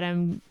 She had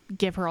him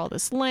give her all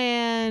this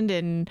land,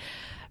 and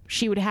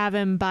she would have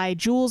him buy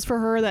jewels for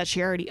her that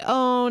she already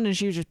owned, and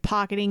she was just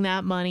pocketing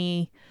that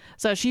money.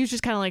 So she was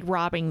just kind of like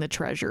robbing the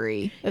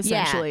treasury,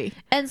 essentially.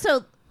 Yeah.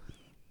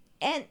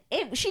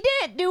 She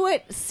didn't do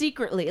it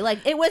secretly.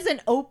 Like, it was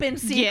an open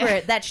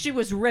secret that she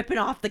was ripping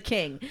off the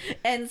king.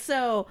 And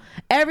so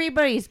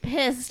everybody's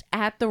pissed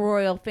at the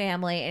royal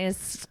family and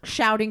is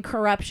shouting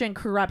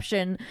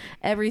corruption.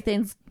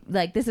 Everything's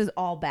like, this is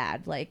all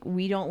bad. Like,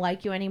 we don't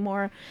like you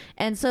anymore.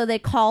 And so they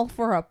call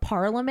for a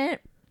parliament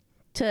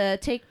to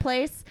take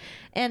place.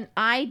 And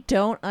I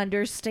don't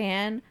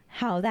understand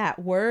how that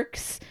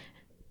works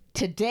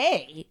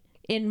today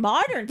in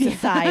modern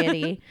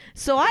society.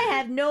 So I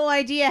have no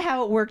idea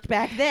how it worked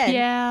back then.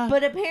 Yeah.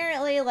 But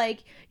apparently,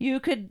 like, you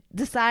could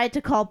decide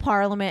to call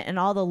parliament and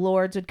all the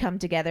lords would come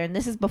together. And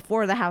this is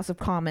before the House of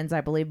Commons,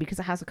 I believe, because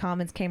the House of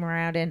Commons came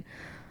around in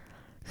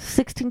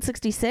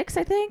 1666,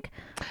 I think.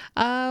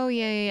 Oh,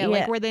 yeah.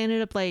 Like, where they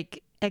ended up,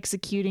 like,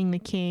 executing the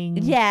king.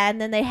 Yeah,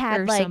 and then they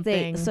had,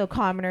 like, so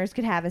commoners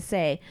could have a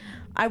say.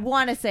 I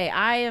want to say,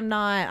 I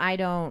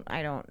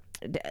don't.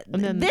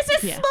 This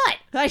is smut.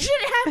 I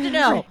shouldn't have to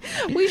know.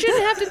 We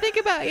shouldn't have to think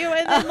about you.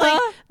 And then like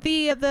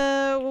the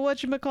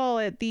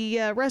whatchamacallit,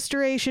 the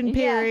restoration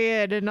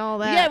period and all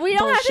that. Yeah, we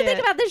don't have to bullshit. think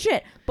about this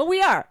shit, but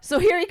we are. So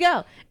here you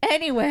go.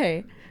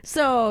 Anyway,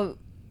 so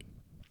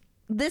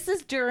this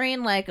is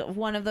during like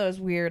one of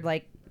those weird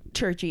like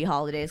churchy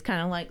holidays,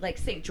 kind of like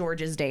St.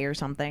 George's Day or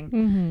something.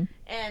 Mm-hmm.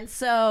 And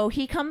so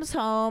he comes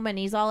home and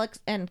he's all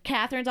and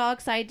Catherine's all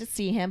excited to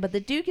see him, but the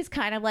Duke is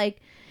kind of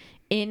like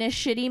in a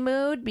shitty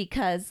mood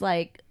because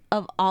like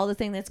of all the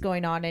thing that's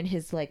going on in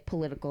his like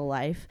political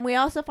life. We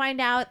also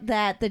find out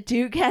that the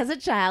Duke has a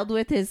child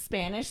with his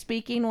Spanish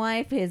speaking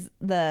wife,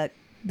 the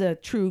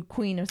true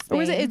Queen of Spain. Or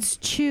was it? It's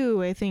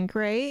two, I think,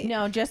 right?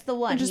 No, just the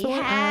one. Just he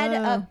had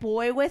a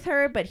boy with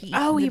her, but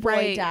the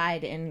boy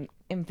died in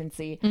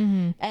infancy.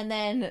 Mm-hmm. And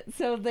then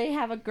so they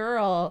have a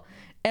girl,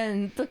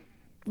 and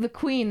the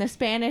Queen, the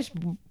Spanish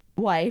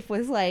wife,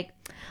 was like,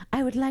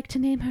 I would like to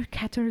name her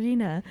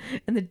Katerina.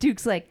 And the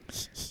Duke's like,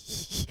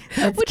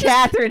 that's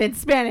Catherine in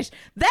Spanish.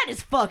 That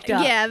is fucked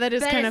up. Yeah, that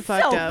is kind of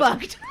fucked up.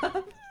 Fucked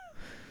up.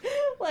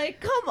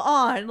 Like, come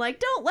on. Like,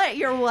 don't let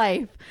your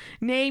wife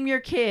name your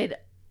kid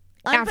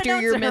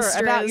after your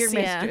mistress. About your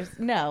mistress.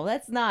 Yeah. No,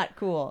 that's not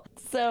cool.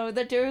 So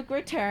the Duke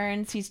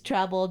returns. He's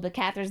troubled, but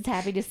Catherine's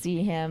happy to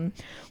see him.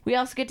 We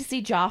also get to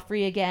see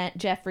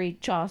Geoffrey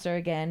Chaucer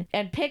again.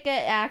 And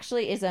Pickett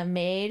actually is a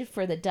maid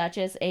for the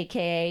Duchess,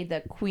 aka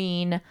the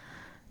Queen,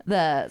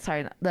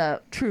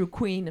 the true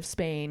Queen of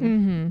Spain.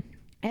 Mm-hmm.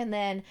 And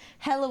then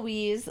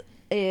Heloise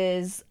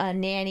is a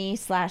nanny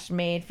 /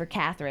 maid for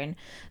Catherine.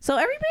 So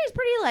everybody's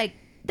pretty like,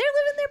 they're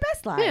living their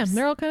best lives. Yeah,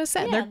 they're all kind of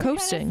set. Yeah, they're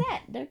coasting.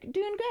 They're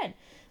doing good.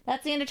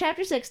 That's the end of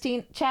chapter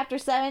 16. Chapter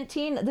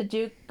 17, the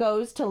Duke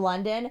goes to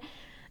London.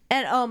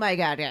 And oh my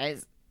God,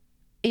 guys.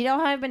 You know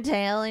how I've been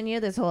telling you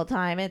this whole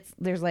time?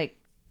 This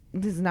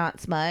is not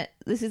smut.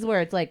 This is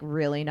where it's like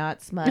really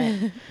not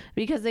smut.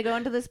 Because they go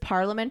into this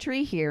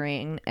parliamentary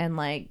hearing and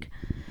like,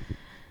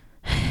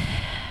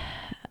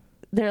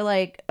 they're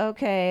like,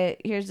 okay,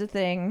 here's the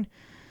thing.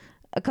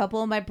 A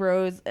couple of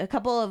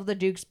the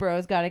Duke's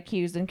bros got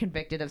accused and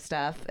convicted of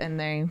stuff and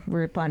they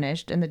were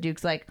punished. And the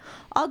Duke's like,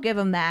 I'll give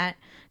him that.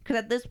 Because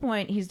at this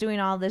point, he's doing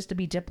all this to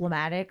be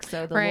diplomatic.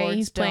 So the lords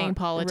he's don't playing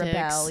politics.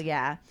 rebel.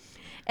 Yeah.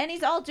 And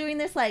he's all doing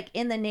this like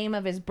in the name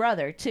of his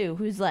brother, too,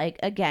 who's like,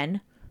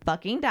 again,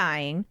 fucking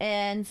dying.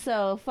 And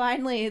so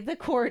finally the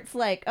court's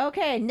like,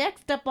 okay,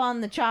 next up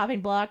on the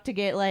chopping block to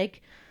get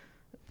like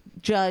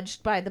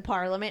judged by the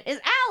parliament is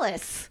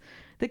Alice,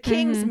 the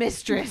king's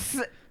mistress.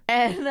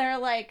 And they're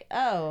like,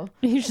 oh.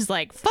 He's just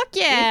like, fuck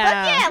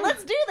yeah.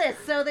 Let's do this.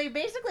 So they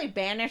basically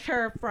banish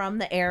her from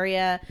the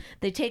area.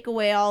 They take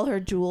away all her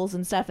jewels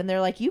and stuff. And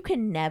they're like, you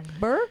can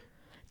never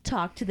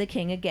talk to the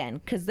king again.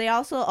 Because they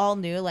also all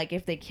knew, like,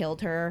 if they killed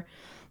her,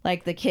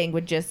 like, the king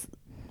would just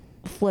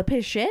flip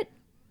his shit.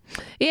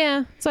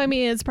 Yeah. So, I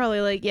mean, it's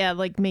probably like,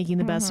 like making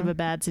the best of a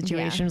bad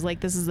situation. Like,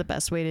 this is the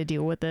best way to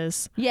deal with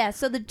this. Yeah.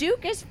 So the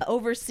Duke is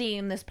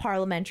overseeing this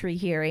parliamentary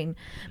hearing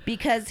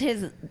because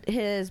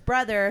his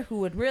brother, who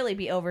would really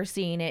be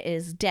overseeing it,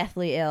 is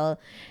deathly ill.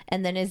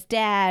 And then his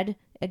dad,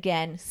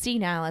 again,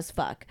 senile as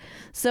fuck.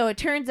 So it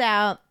turns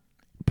out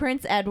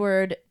Prince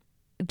Edward,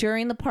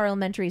 during the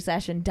parliamentary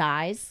session,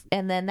 dies.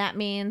 And then that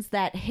means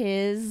that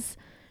his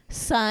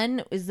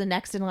son is the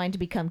next in line to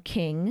become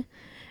king.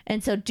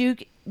 And so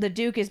the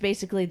Duke is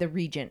basically the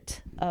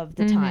regent of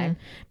the time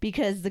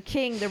because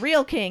the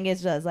real king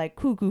is just like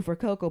cuckoo for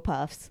Cocoa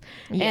Puffs.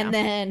 Yeah. And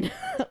then,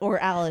 or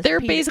Alice. They're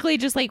basically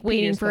just like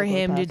waiting for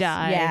him to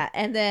die. Yeah.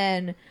 And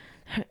then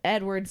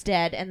Edward's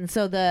dead. And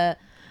so the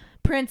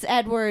Prince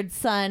Edward's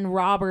son,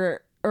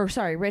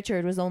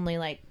 Richard was only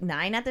like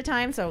 9 at the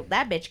time. So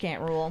that bitch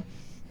can't rule.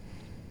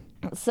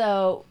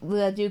 So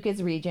the Duke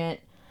is regent.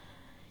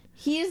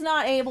 He's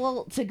not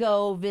able to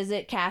go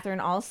visit Catherine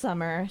all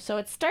summer. So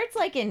it starts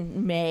like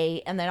in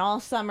May, and then all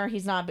summer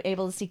he's not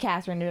able to see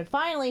Catherine. But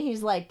finally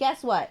he's like,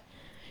 guess what?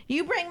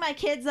 You bring my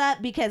kids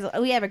up because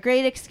we have a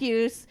great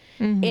excuse.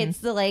 It's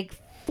the like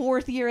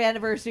 4th year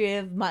anniversary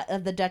of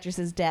the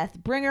Duchess's death.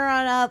 Bring her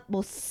on up.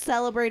 We'll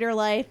celebrate her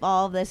life,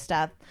 all this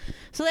stuff.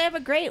 So they have a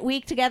great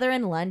week together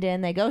in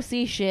London. They go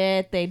see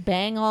shit. They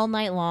bang all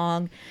night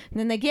long. And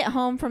then they get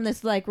home from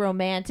this like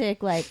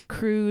romantic like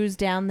cruise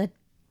down the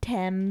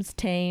Thames.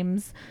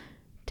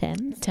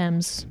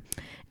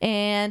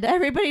 And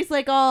everybody's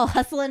like all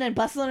hustling and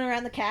bustling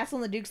around the castle.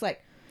 And the Duke's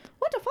like,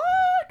 what the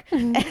fuck?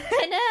 And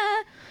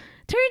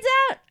turns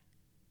out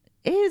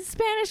his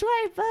Spanish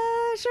wife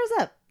shows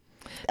up.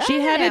 She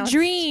had a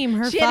dream.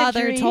 Her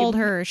father told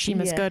her she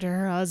must go to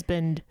her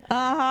husband.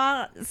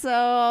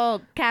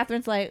 So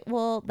Catherine's like,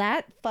 well,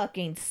 that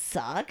fucking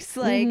sucks.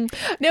 Like,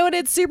 no, and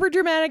it's super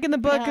dramatic in the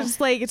book. It's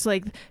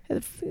like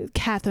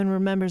Catherine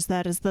remembers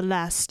that as the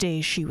last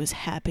day she was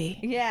happy.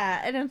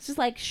 Yeah, and it's just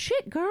like,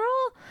 shit,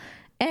 girl.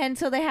 And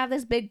so they have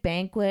this big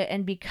banquet,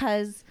 and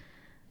because,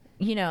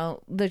 you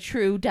know, the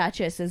true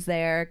Duchess is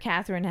there,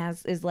 Catherine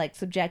is like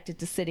subjected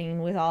to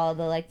sitting with all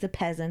the like the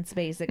peasants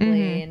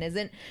basically, and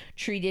isn't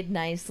treated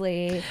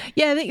nicely.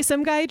 Yeah, I think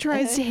some guy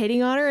tries to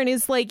hitting on her, and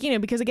is like, you know,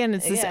 because again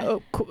it's this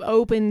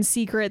open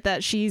secret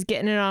that she's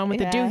getting it on with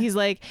the Duke. He's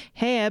like,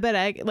 hey, I bet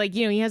I, like,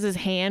 you know, he has his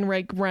hand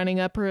like running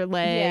up her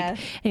leg, and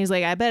he's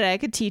like, I bet I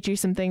could teach you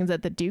some things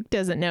that the Duke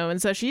doesn't know.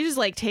 And so she just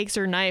like takes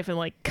her knife and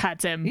like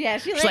cuts him. Yeah,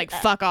 she's like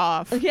fuck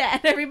off. Yeah,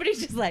 and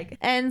everybody's just like,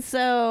 and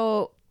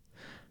so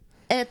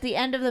at the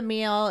end of the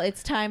meal,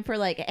 it's time for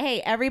like,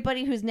 hey,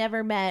 everybody who's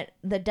never met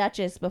the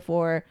Duchess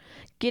before,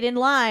 get in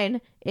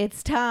line.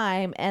 It's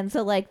time. And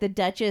so like the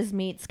Duchess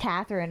meets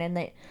Catherine, and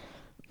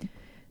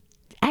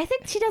I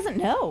think she doesn't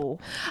know.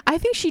 I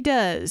think she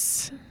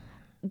does.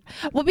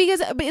 Well,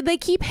 because they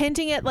keep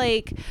hinting at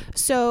like,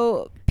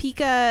 so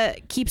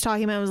Pika keeps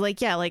talking about, I was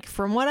like, yeah, like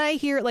from what I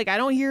hear, like I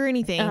don't hear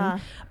anything,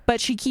 but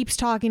she keeps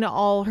talking to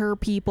all her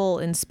people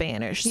in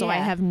Spanish. So I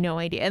have no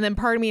idea. And then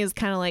part of me is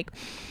kind of like,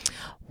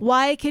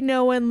 why can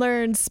no one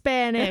learn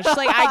Spanish?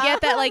 Like, I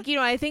get that, like, you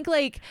know, I think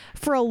like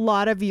for a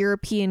lot of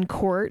European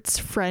courts,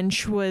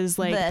 French was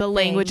like the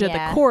language of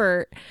the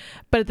court,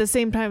 but at the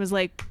same time it's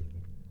like,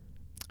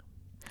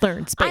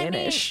 learn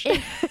Spanish. I mean,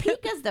 in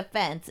Pika's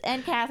defense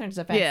and Catherine's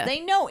defense, they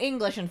know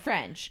English and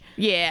French.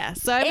 Yeah.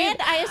 So I mean,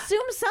 and I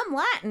assume some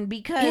Latin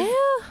because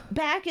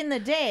back in the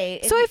day.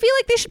 So I feel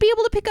like they should be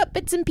able to pick up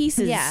bits and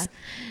pieces. Yeah.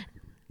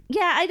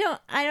 Yeah,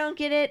 I don't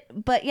get it,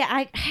 but yeah,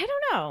 I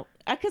don't know.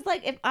 Because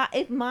like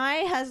if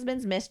my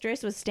husband's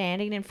mistress was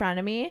standing in front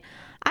of me,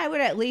 I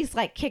would at least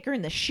like kick her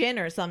in the shin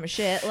or some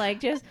shit, like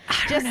just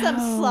some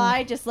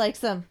slide, just like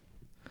some,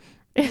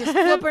 just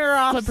flipping her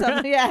off.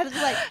 Yeah, just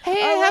like, hey,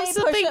 I have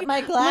something. Push up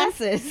my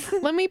glasses.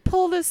 Let me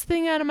pull this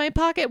thing out of my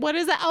pocket. What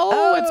is that?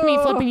 Oh, it's me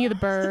flipping you the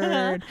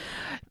bird.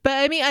 But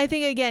I mean, I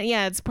think again,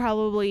 yeah, it's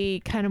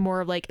probably kind of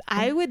more of like,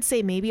 I would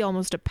say maybe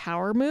almost a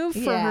power move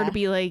for her to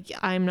be like,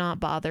 I'm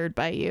not bothered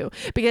by you,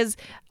 because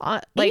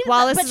like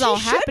while this is all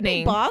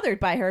happening, be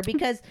bothered by her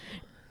because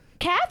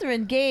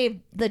Catherine gave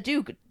the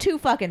Duke 2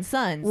 fucking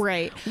sons.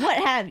 Right.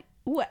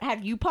 What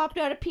have you popped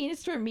out a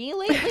penis for me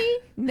lately?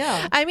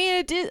 No. I mean,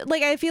 it did,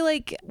 like, I feel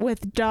like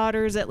with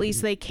daughters, at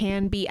least they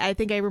can be. I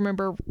think I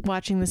remember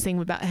watching this thing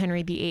about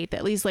Henry VIII,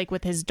 at least like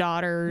with his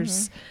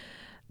daughters.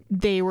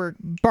 They were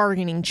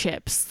bargaining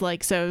chips,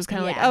 like, so it was kind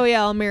of like, oh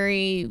yeah, I'll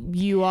marry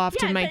you off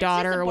to my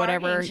daughter or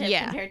whatever.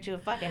 Yeah, compared to a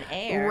fucking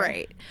heir,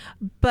 right?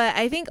 But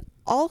I think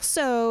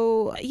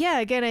also, yeah,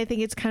 again, I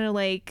think it's kind of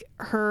like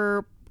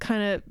her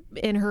kind of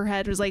in her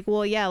head was like,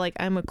 well, yeah, like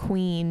I'm a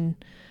queen.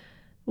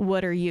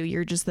 What are you?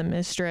 You're just the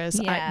mistress.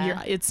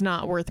 Yeah. It's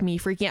not worth me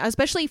freaking out,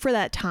 especially for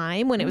that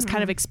time when it was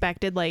kind of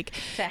expected. Like,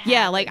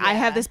 I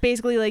have this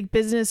basically like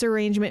business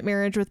arrangement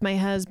marriage with my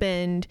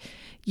husband.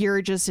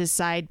 You're just his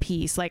side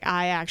piece. Like,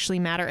 I actually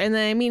matter. And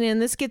then, I mean,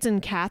 and this gets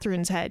in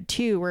Catherine's head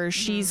too, where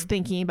she's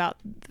thinking about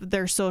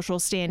their social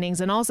standings.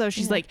 And also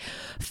she's like,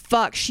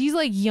 fuck, she's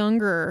like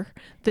younger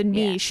than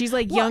me. She's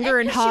like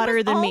younger and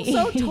hotter than me. She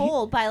was also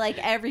told by like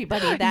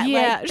everybody that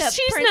like, the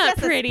she's not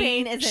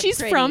pretty. She's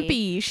pretty.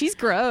 Frumpy. She's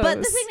gross. But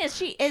the thing is,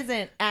 she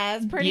isn't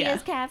as pretty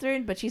as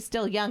Catherine, but she's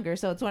still younger.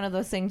 So it's one of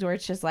those things where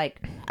it's just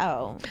like,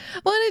 oh.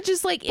 Well, and it's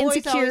just like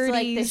insecurities.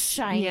 Like the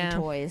shiny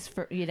toys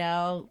for, you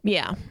know.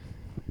 Yeah.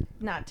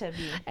 Not to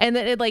be. And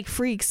then it like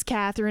freaks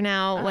Catherine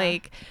out.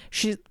 Like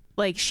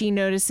she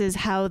notices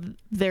how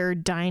they're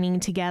dining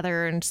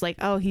together, and it's like,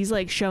 oh, he's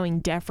like showing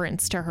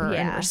deference to her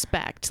and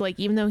respect. Like,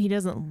 even though he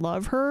doesn't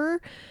love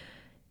her,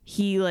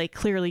 he like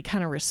clearly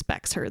kind of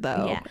respects her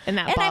though. Yeah. And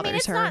that bothers her. I mean,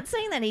 it's not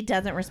saying that he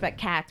doesn't respect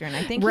Catherine.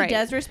 I think he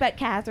does respect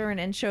Catherine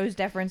and shows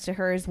deference to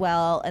her as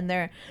well. And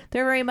they're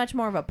very much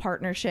more of a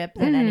partnership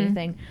than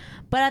anything.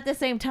 But at the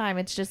same time,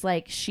 it's just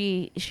like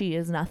she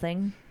is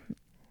nothing.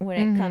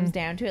 When it comes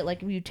down to it,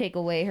 like if you take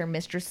away her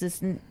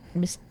mistressness,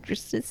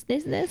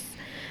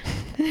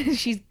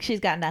 she's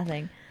got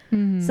nothing.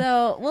 Mm-hmm.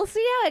 So we'll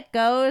see how it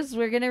goes.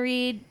 We're going to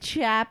read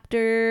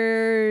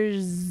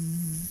chapters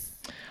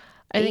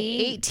I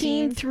think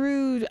 18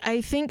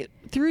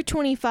 through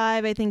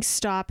 25, I think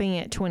stopping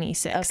at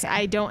 26. Okay.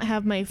 I don't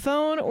have my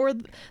phone, or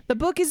the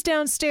book is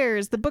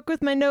downstairs. The book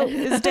with my note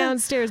is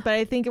downstairs, but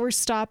I think we're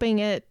stopping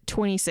at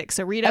 26.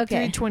 So read up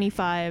through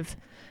 25,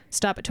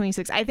 stop at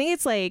 26. I think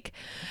it's like,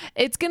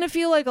 it's going to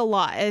feel like a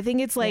lot. I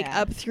think it's like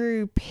up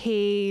through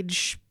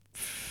page,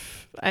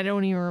 I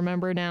don't even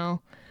remember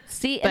now.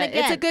 See, But and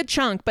again, it's a good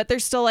chunk, but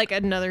there's still like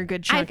another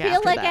good chunk I feel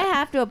after like that. I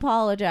have to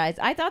apologize.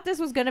 I thought this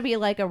was going to be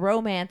like a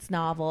romance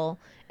novel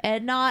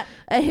and not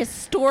a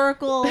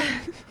historical.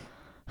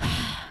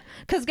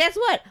 Because guess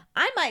what?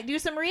 I might do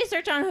some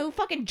research on who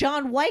fucking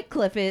John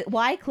Wycliffe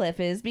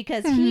is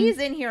because he's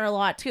in here a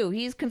lot too.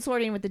 He's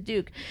consorting with the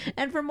Duke.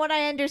 And from what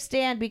I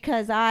understand,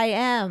 because I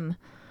am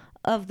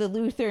of the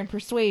Lutheran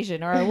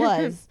persuasion, or I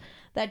was,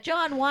 that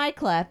John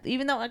Wycliffe,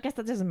 even though I guess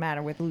that doesn't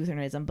matter with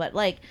Lutheranism, but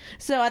like,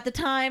 so at the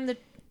time,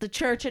 the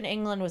church in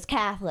England was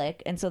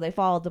Catholic, and so they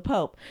followed the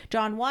Pope.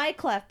 John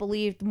Wycliffe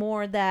believed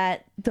more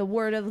that the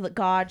word of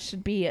God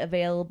should be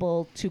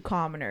available to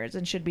commoners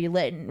and should be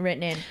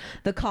written in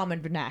the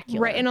common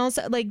vernacular. Right. And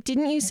also, like,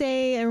 didn't you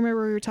say, I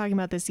remember we were talking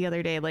about this the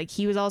other day, like,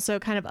 he was also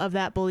kind of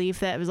that belief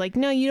that it was like,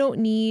 no, you don't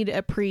need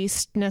a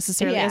priest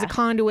necessarily as a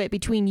conduit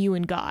between you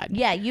and God.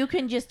 Yeah, you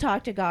can just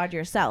talk to God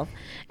yourself.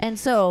 And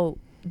so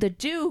the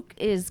Duke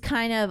is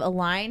kind of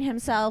aligning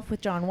himself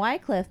with John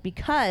Wycliffe,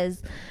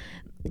 because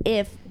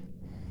if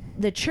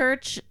the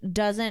church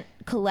doesn't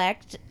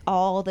collect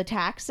all the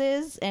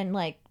taxes and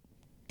like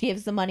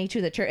gives the money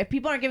to the church, if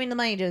people aren't giving the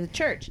money to the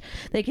church,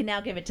 they can now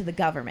give it to the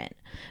government,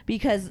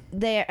 because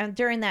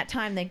during that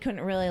time they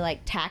couldn't really like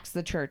tax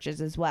the churches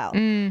as well,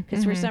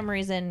 because for some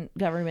reason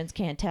governments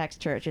can't tax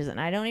churches, and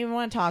I don't even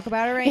want to talk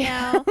about it right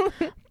now.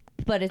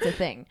 But it's a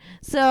thing.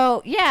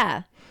 So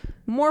yeah,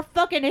 more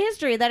fucking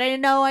history that I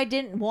know I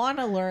didn't want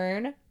to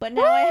learn, but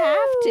now I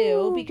have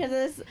to, because of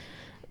this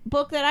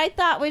book that I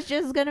thought was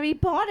just gonna be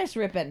bodice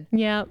ripping.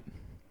 Yeah.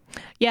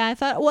 Yeah, I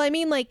thought, well, I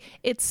mean, like,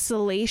 it's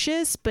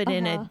salacious, but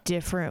in a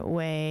different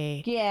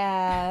way.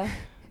 Yeah.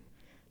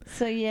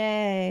 So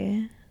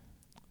yay.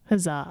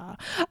 Huzzah.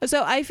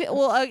 So I feel,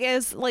 well, I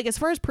guess, like, as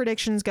far as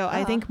predictions go,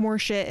 I think more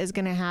shit is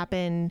gonna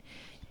happen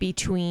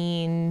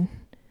between,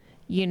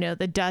 you know,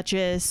 the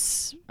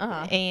Duchess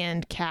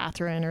and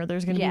Catherine, or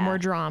there's gonna be more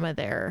drama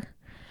there.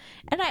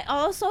 And I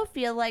also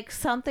feel like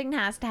something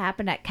has to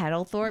happen at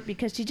Kettlethorpe,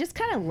 because she just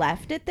kind of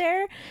left it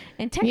there,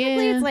 and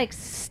technically it's like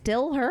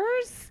still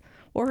hers,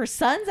 or her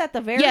son's at the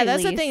very least. Yeah,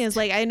 that's the thing, is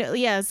like, I know,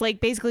 yeah, it's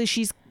like basically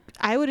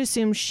I would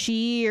assume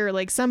she or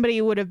like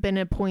somebody would have been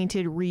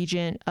appointed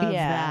regent of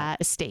that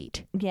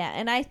estate. Yeah,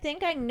 and I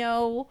think I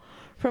know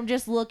from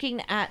just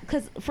looking at,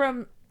 because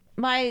from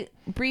my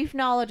brief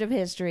knowledge of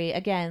history,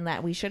 again,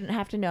 that we shouldn't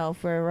have to know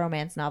for a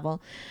romance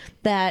novel,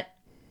 that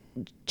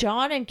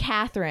John and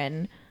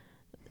Catherine,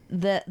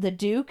 the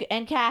Duke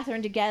and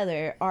Catherine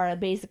together, are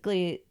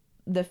basically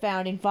the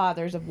founding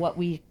fathers of what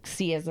we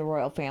see as the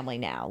royal family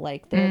now.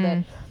 Like, they're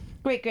the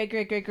great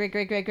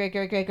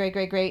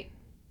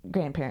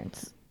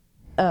grandparents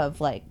of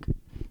like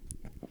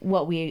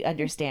what we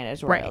understand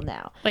as royal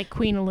now. Like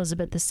Queen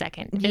Elizabeth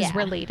II is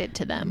related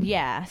to them.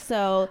 Yeah,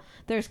 so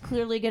there's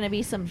clearly going to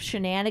be some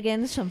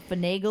shenanigans, some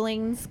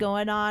finaglings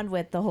going on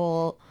with the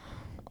whole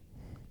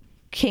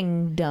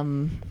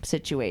kingdom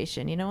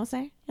situation. You know what I'm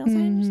saying? You know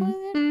what I'm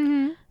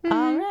saying?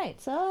 All right,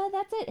 so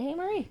that's it. Hey,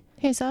 Marie.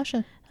 Hey,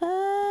 Sasha.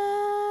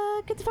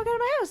 Get the fuck out of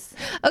my house.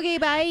 Okay,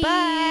 bye.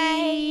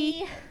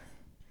 Bye.